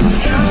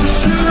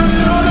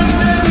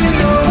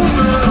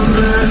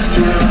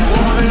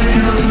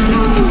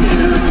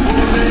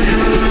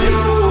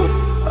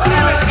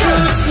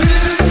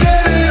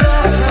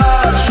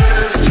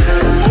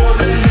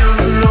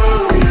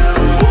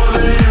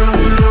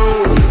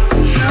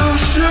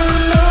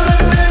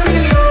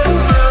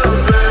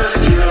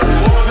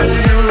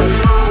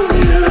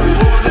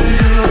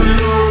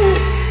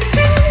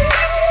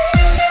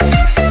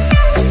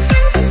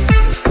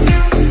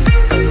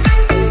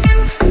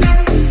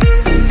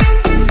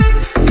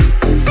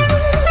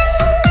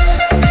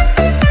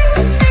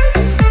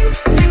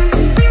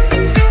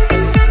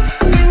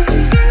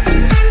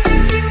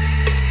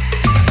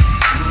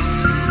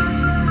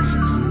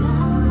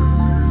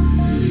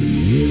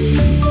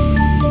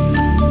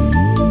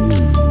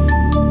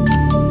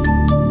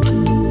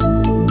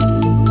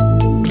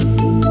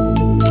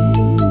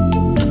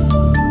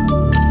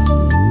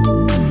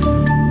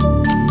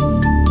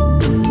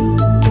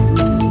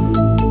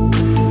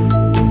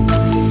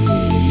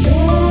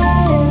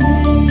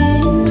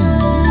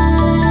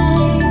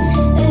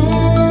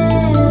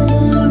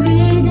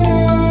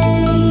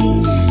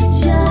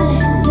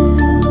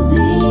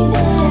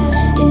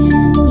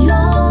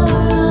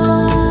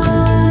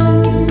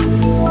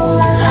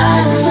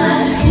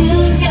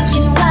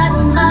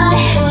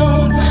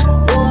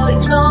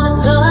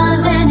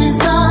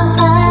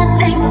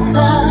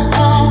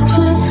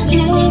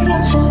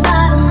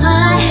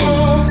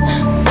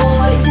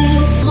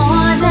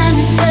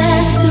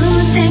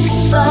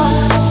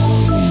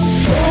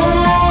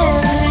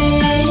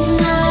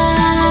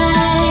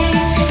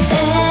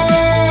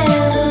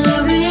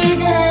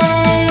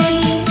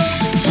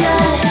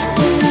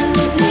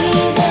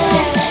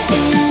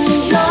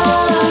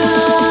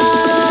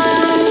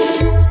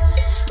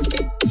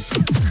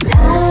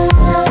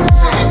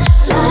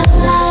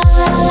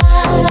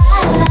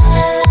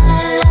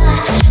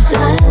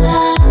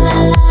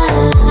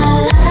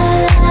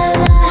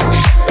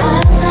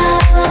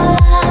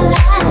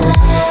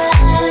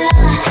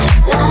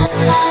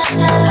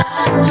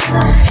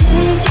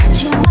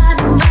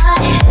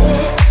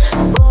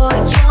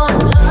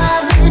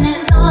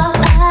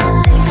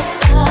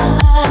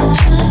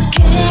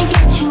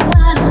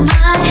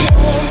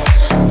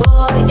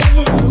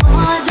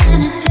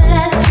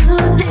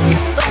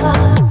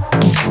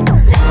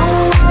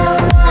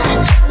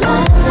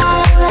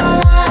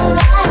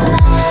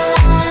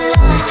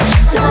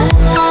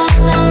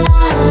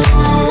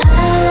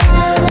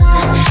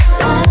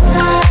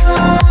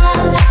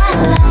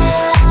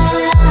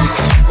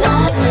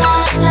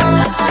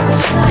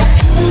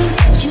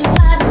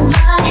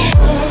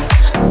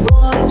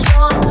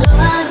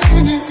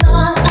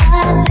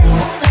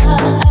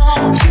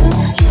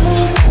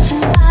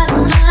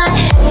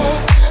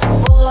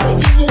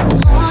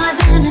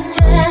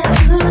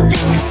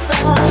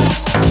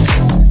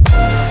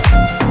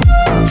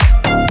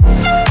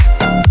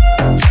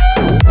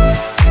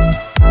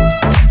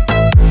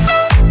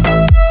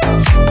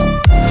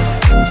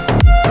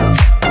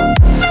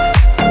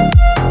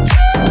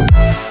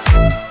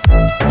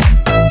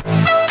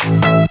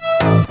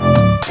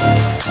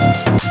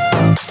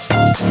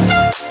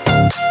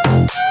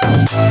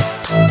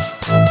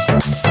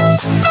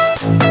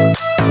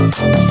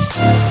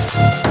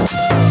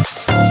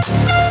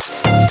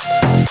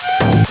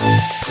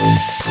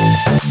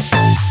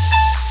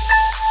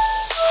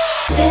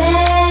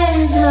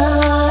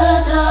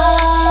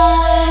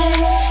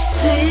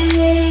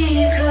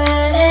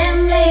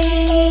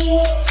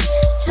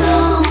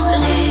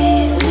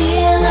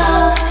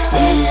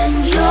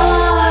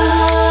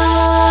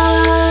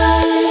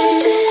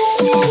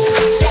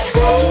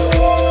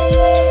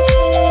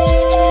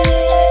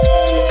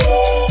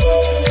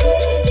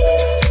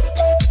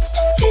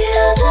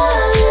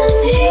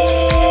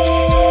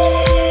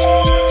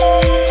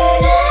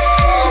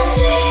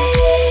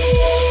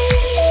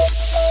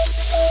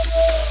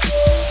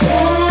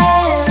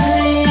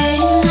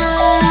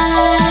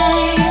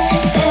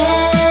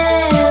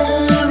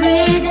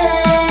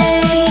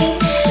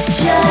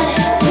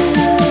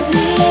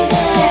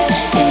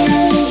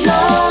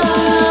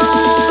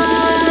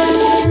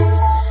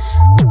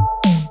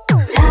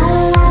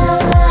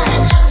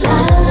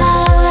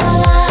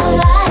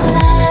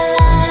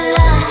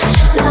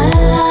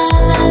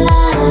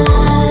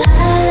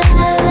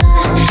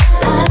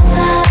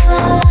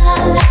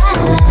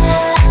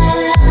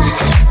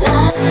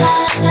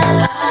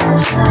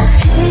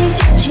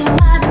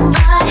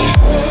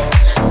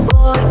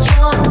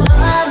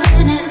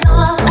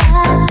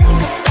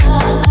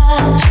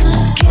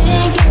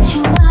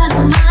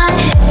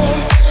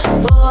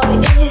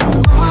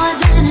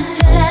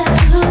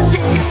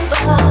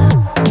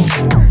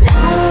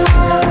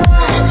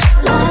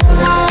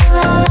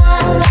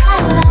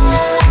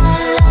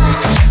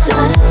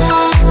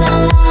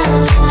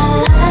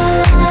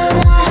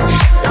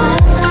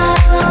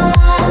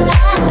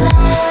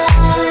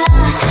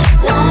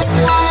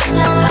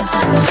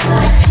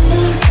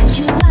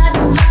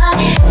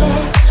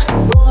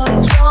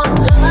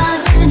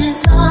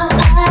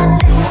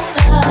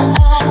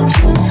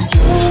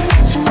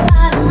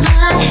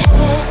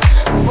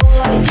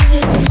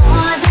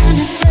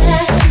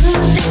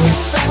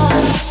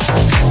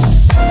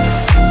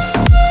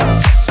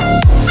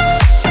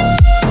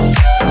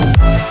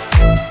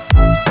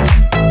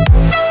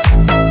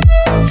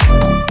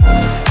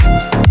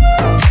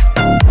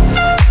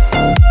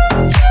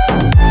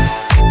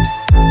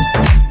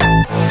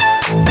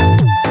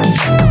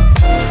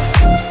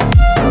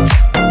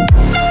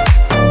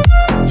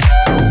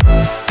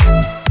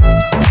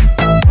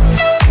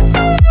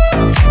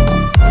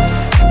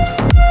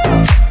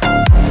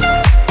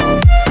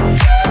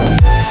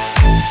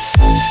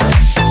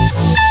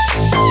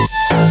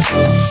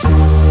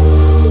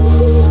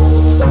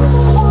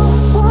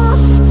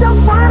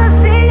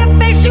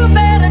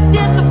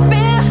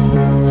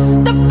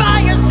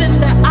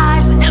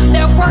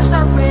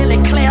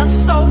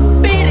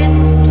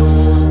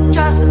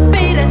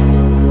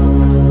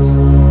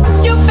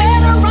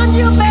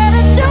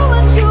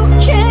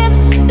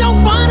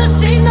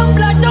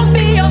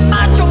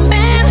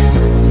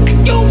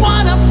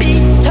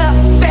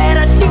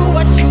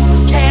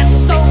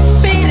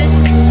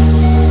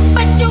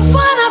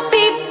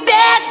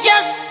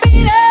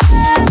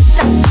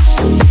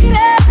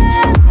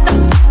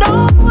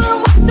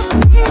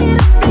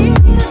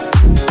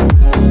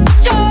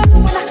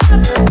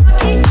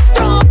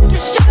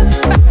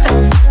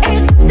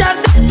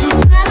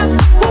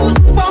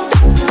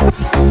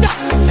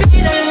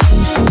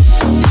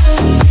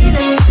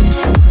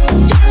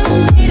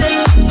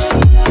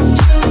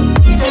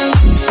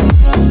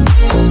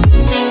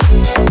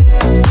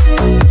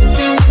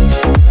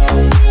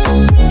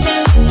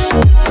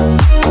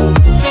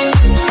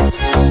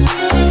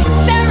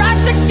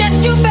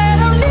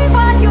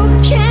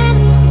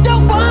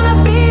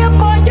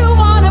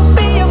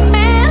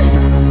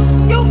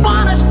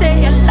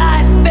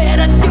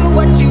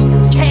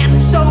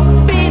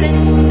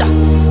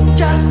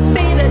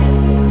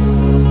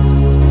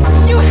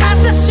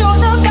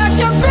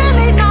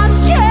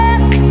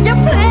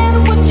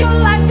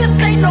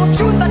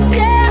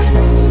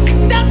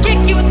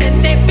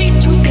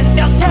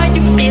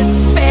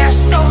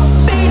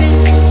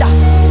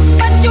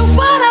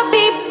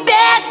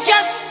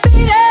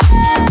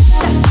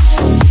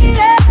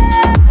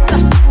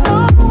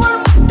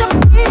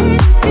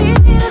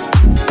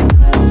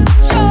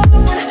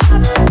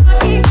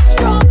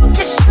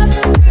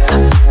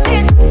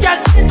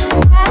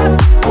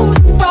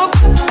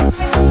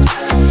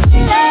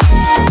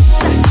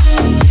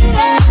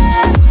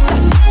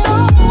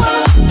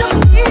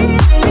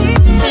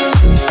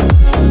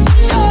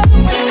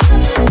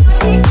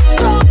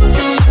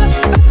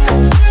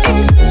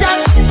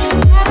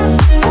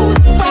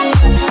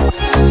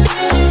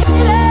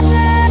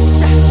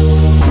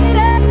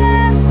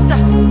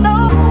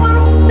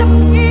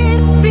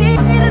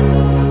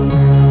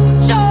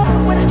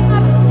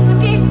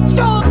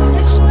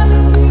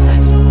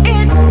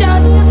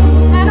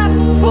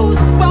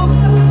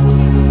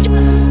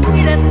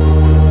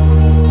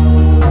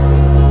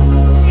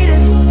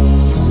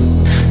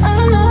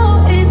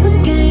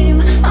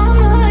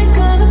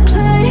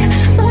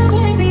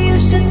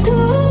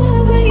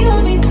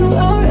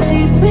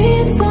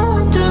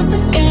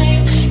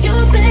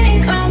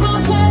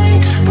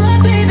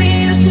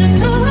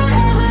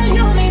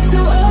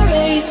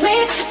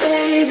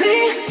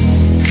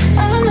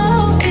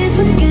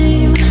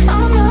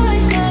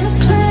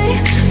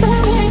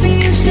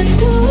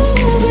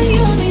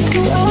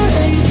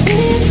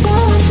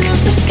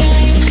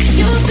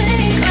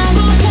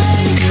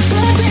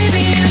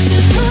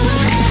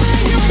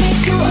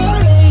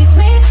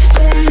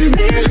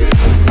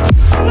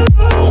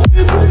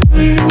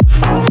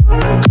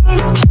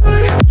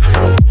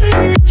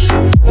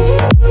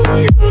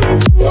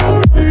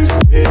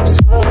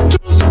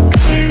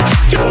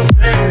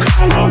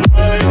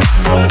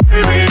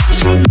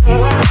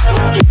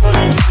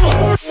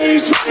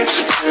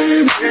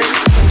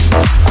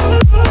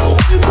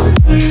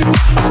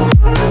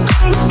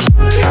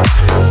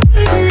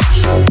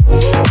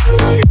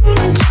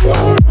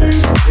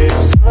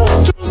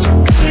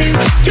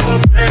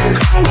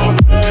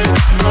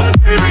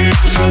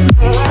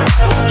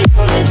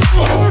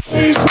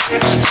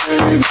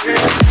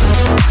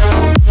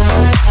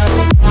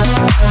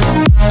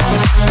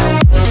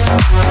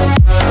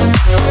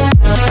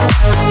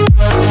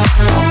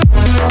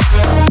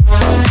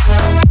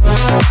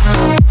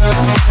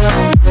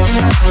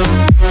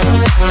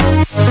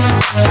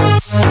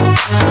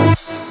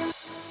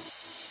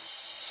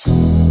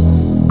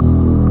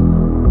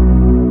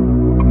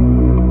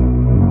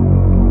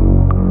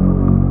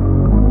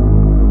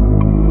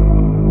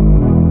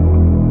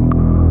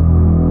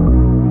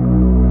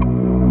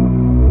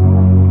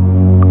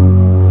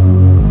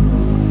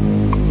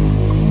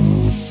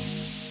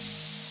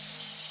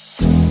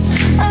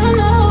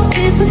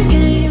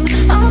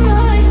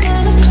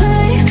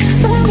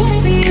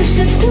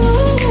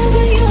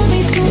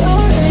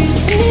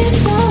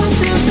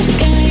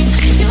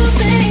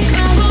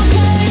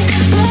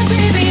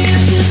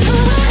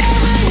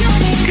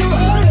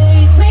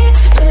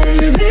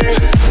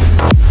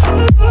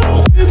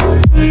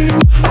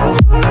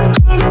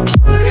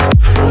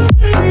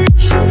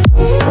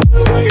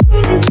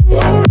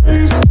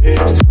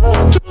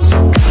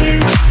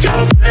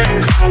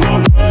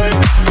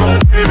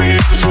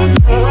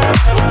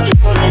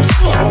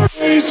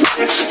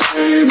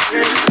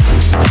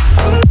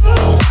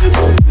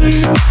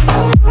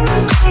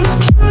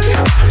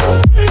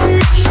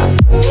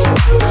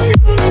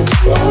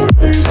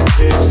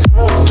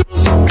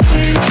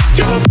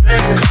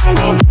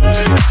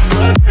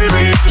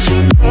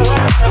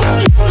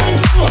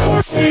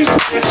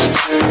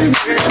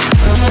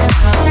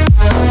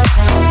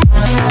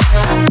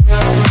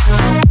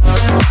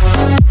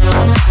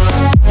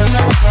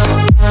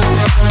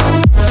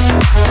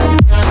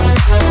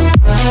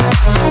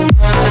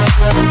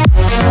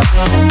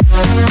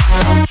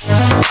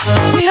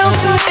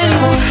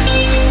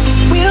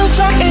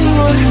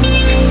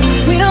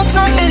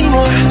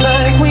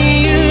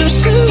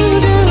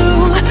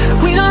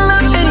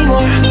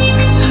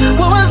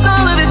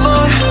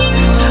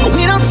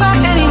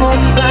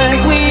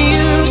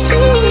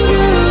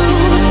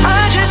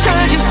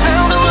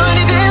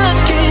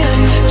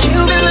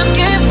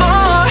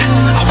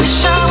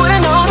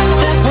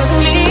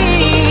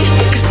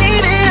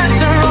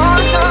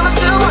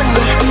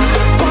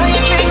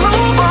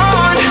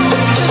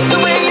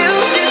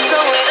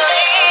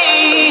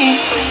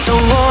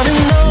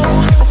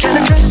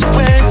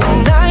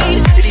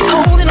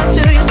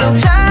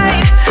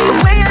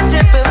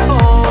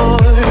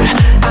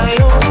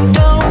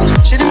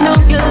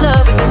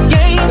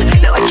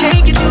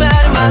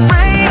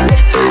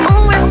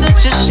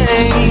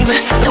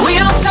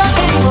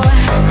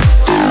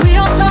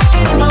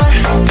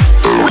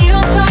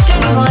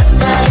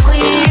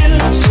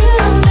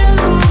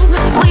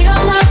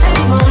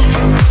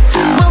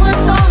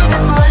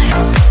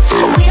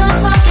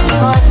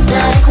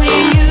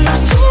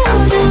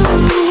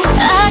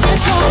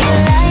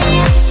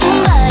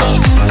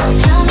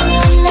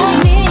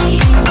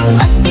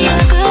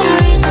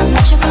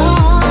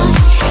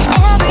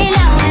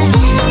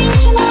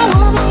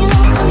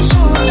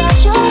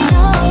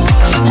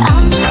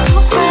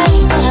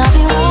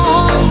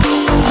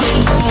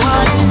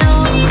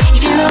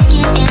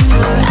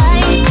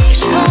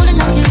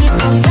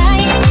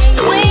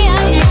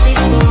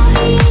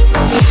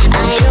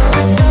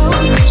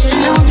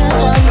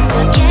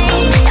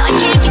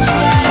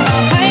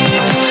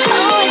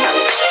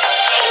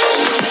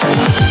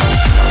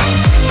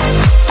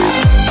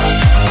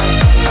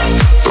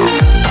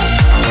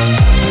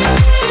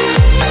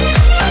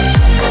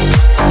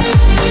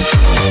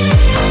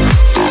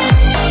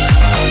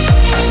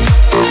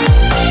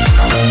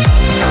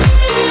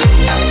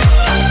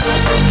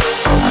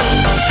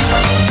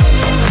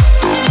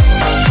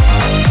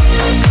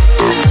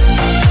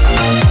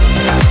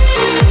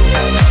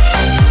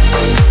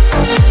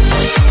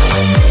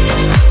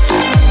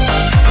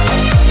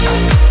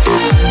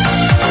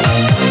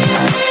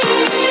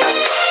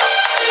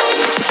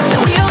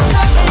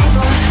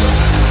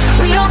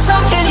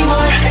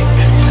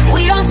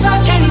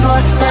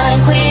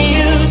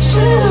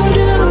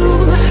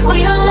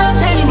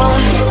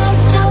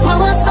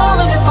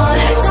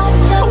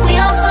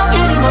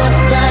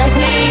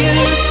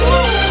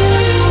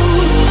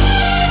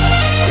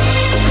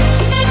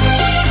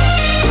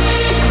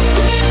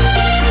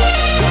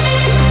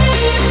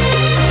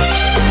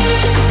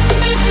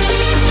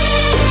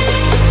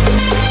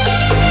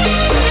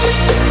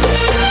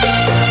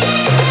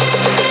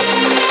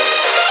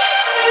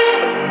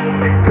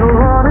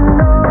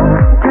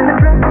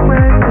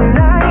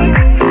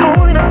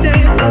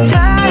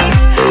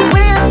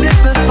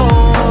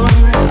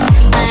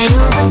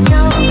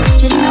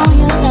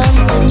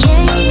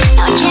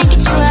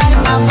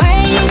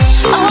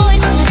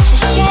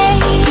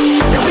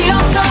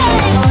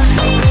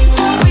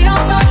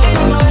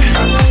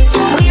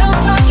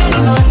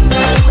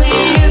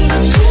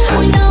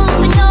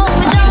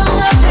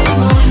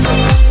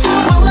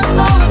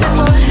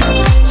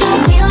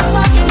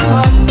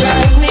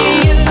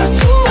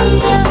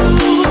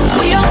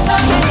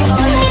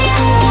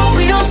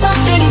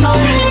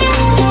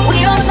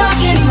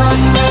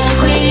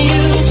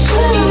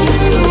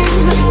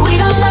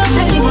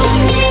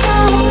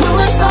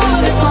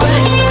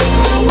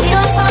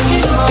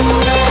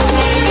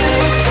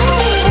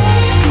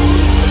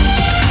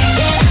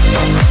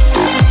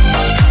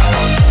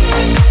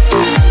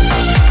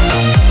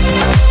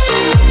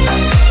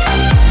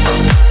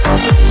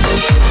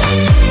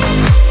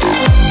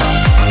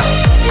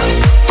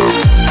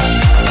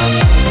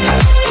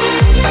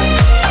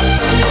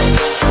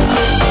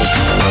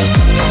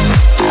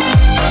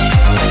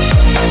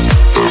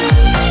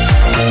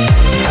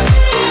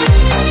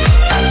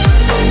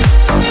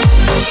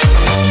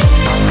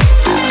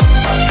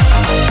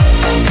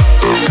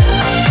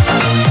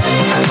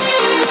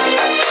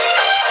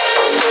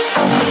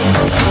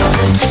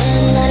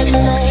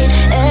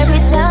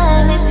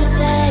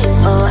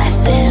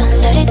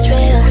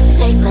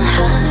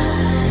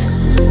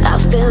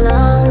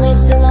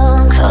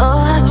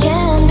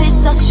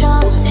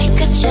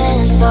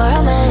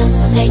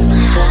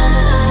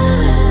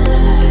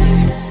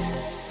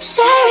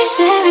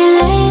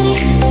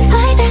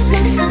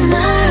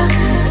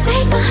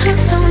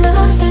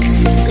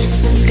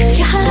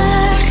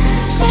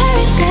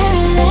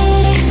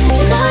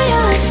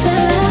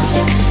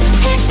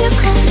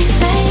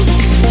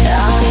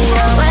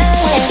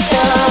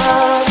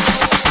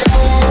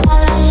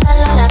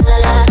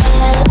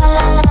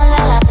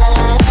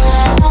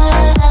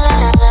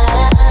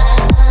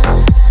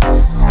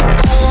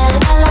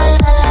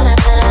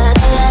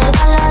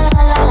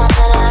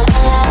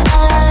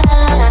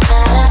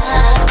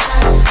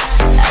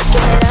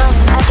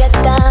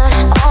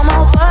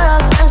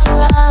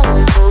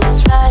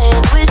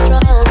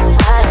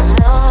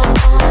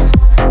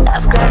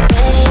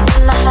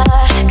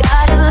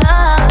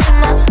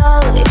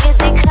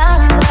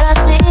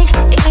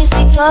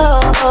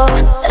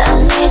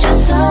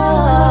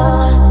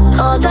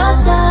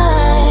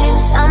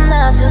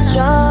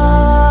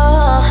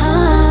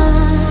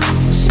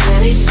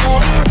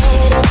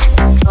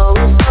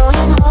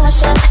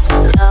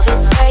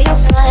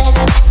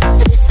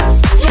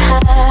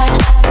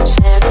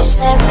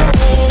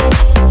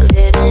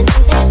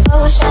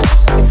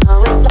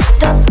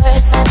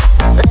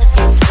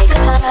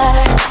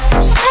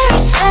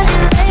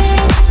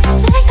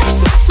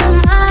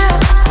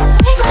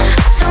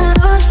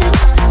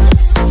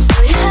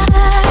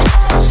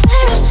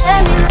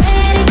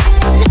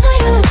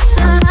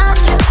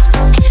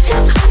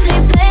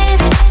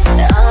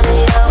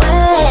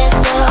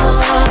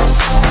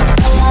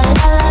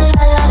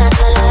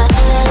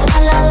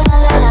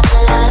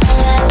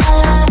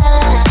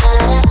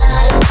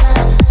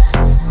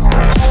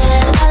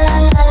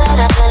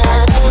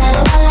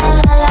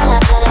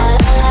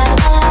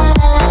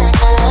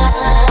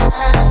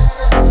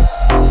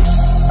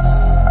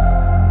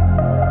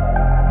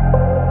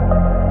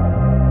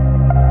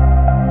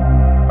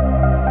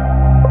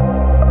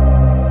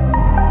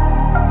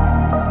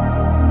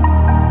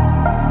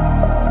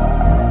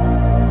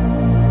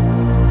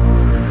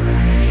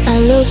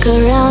 look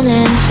around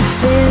and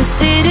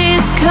since it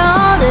is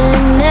cold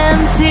and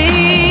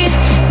empty,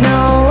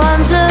 no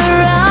one's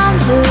around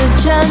to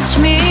judge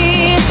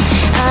me.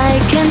 I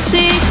can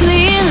see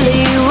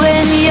clearly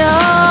when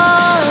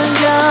you're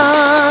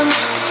gone.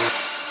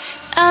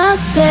 I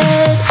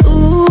said,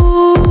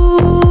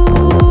 ooh,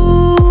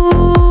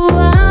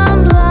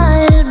 I'm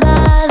blinded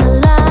by the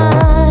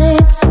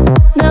lights.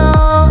 No,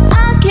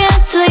 I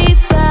can't sleep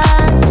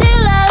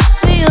until I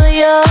feel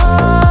your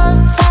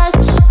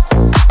touch.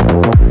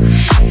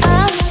 I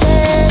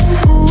said,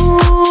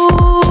 ooh,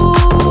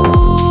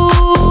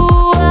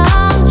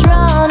 I'm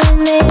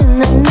drowning in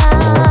the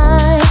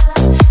night.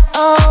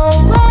 Oh,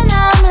 when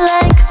I'm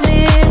like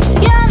this,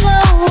 you're the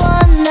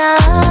one I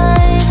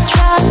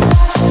trust.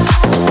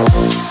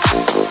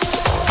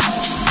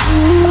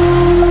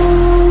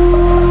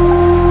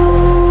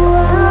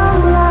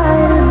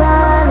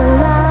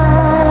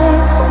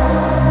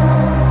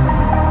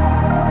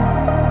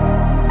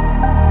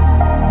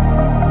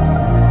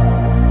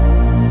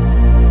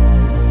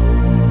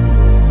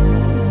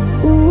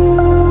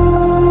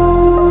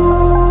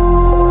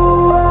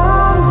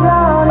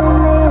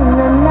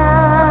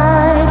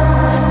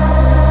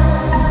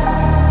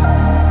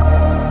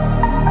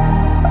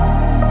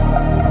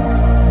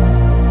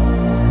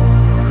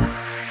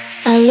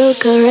 I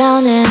look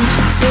around and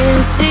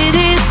since it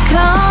is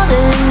cold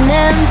and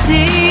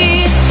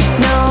empty,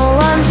 no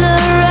one's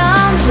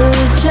around to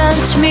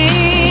judge me.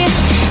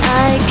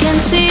 I can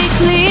see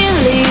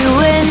clearly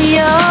when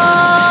you're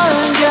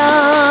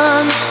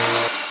gone.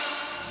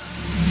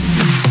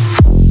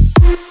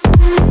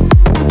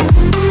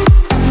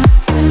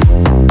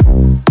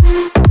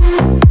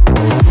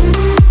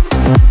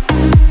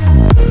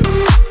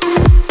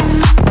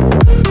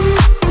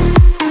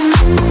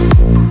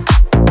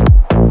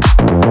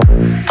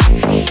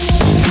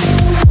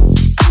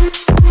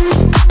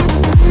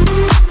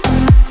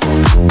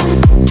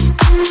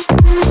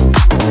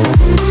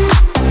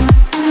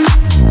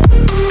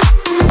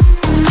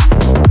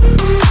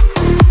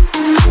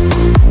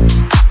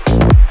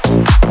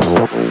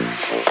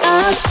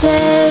 I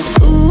said,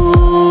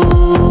 ooh,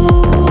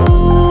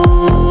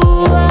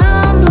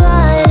 I'm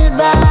blinded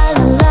by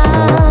the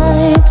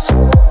lights.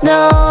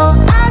 No,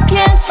 I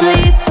can't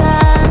sleep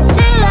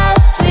until I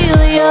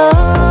feel your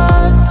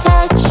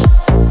touch.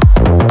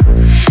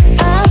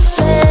 I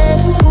said,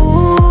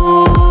 ooh,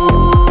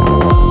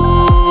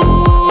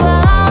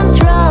 I'm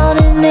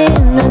drowning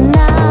in the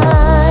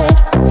night.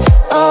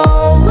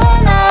 Oh,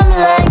 when I'm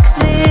like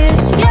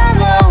this, you're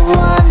the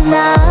one I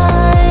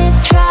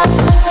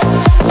trust.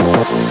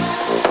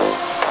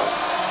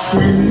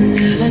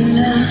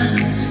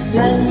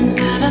 La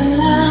la la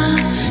la,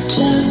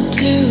 just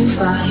to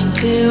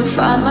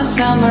find my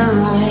summer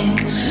right.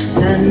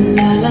 La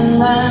la la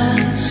la,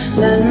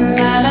 la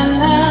la la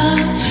la.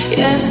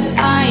 Yes, I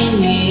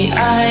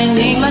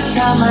need my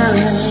summer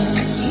right.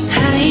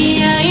 Hey,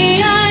 hey,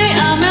 hey,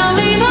 I'm a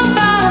little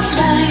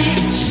butterfly.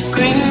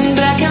 Green,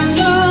 black and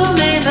blue,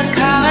 there's the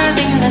colors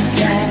in the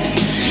sky.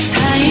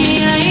 Hey,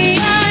 hey,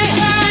 hey,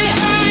 hey,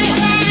 hey,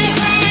 hey,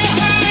 hey,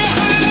 hey.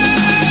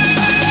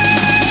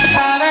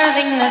 Colors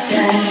in the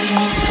sky.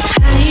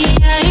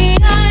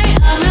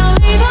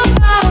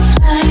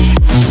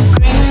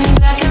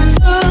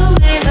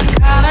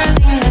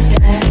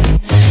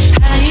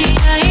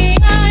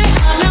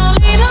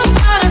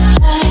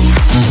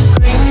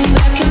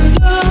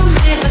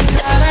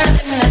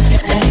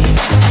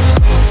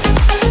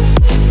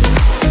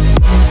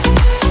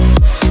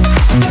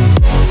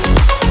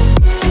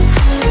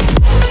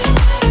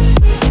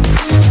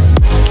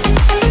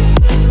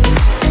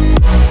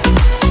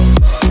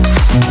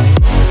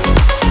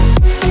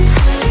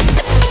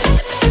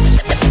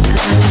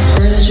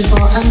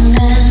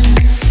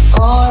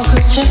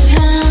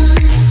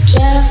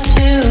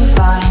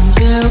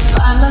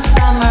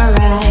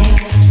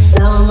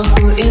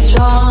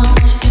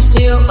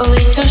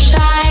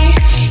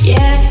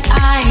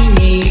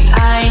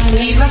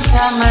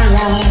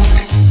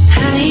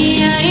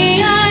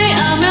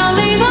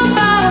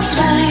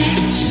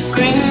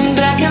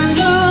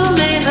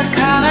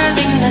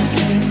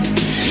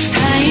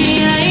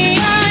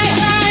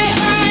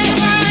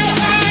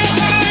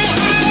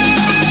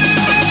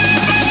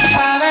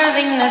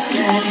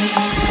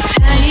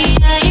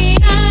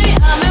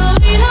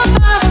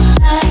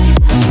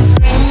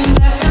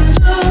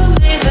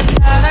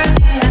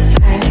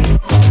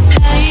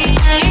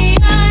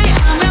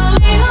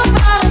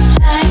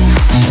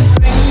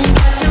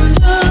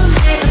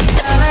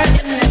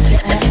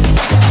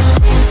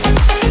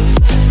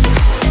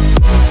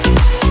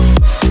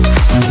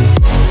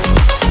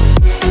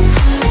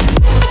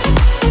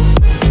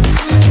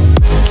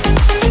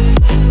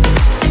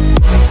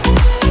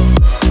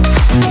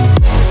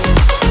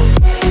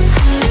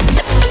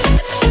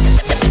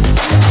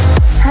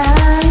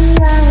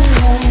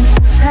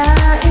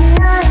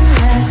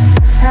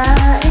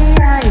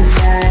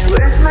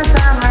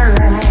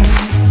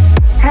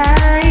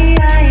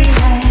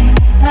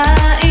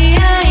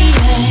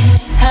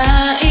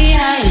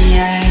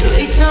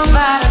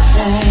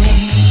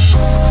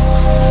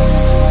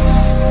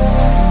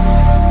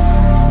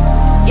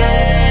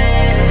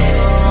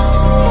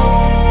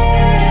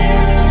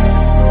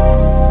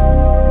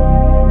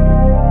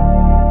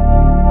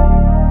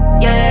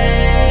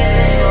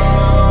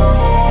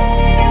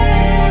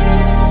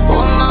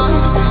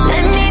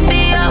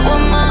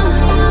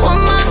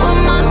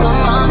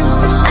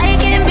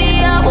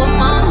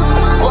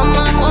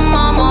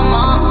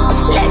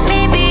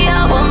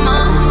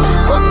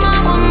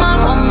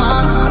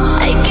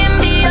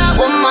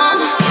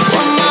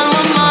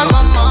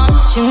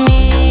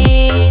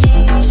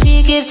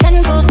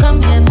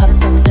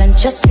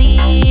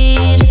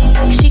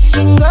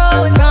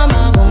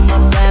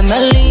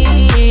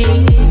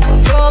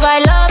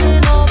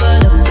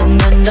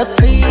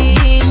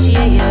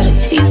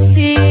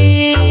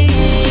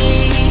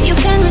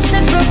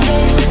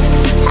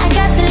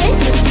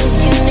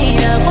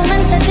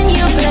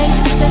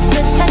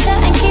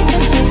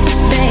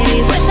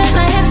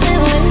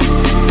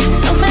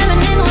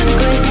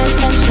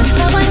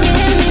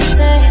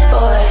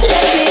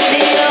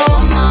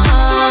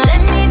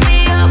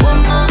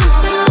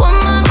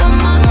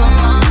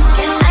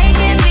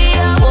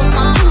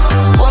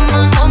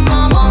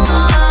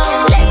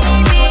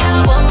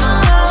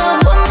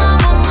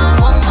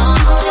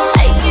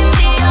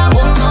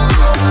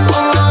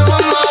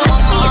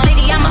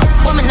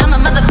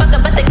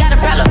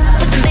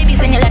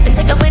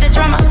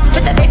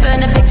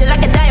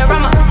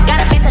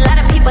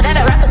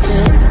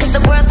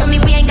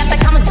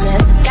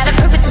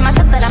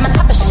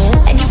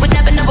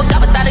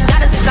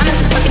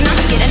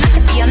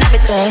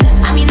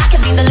 everything. I mean, I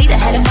could be the leader,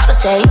 head of all the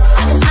states.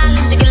 I can smile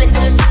and jiggle it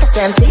till his pockets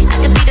empty. I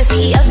could be the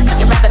CEO, just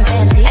like a rapping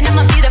panty. And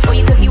I'ma be there for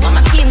you, cause you on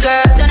my team,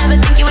 girl. Don't ever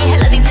think you ain't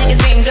hell of these niggas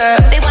dream, girl.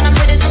 They wanna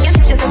put us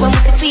against each other when we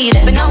succeed,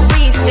 for no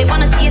reason. They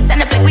wanna see us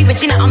stand up like we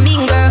Regina or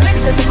Mean Girl.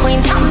 Princess or queen,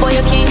 tomboy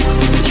or king.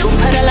 You've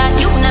heard a lot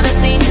you've never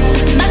seen.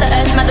 Mother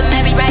Earth, Mother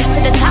Mary, rise to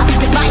the top.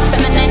 Divine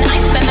feminine,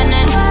 I'm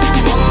feminine.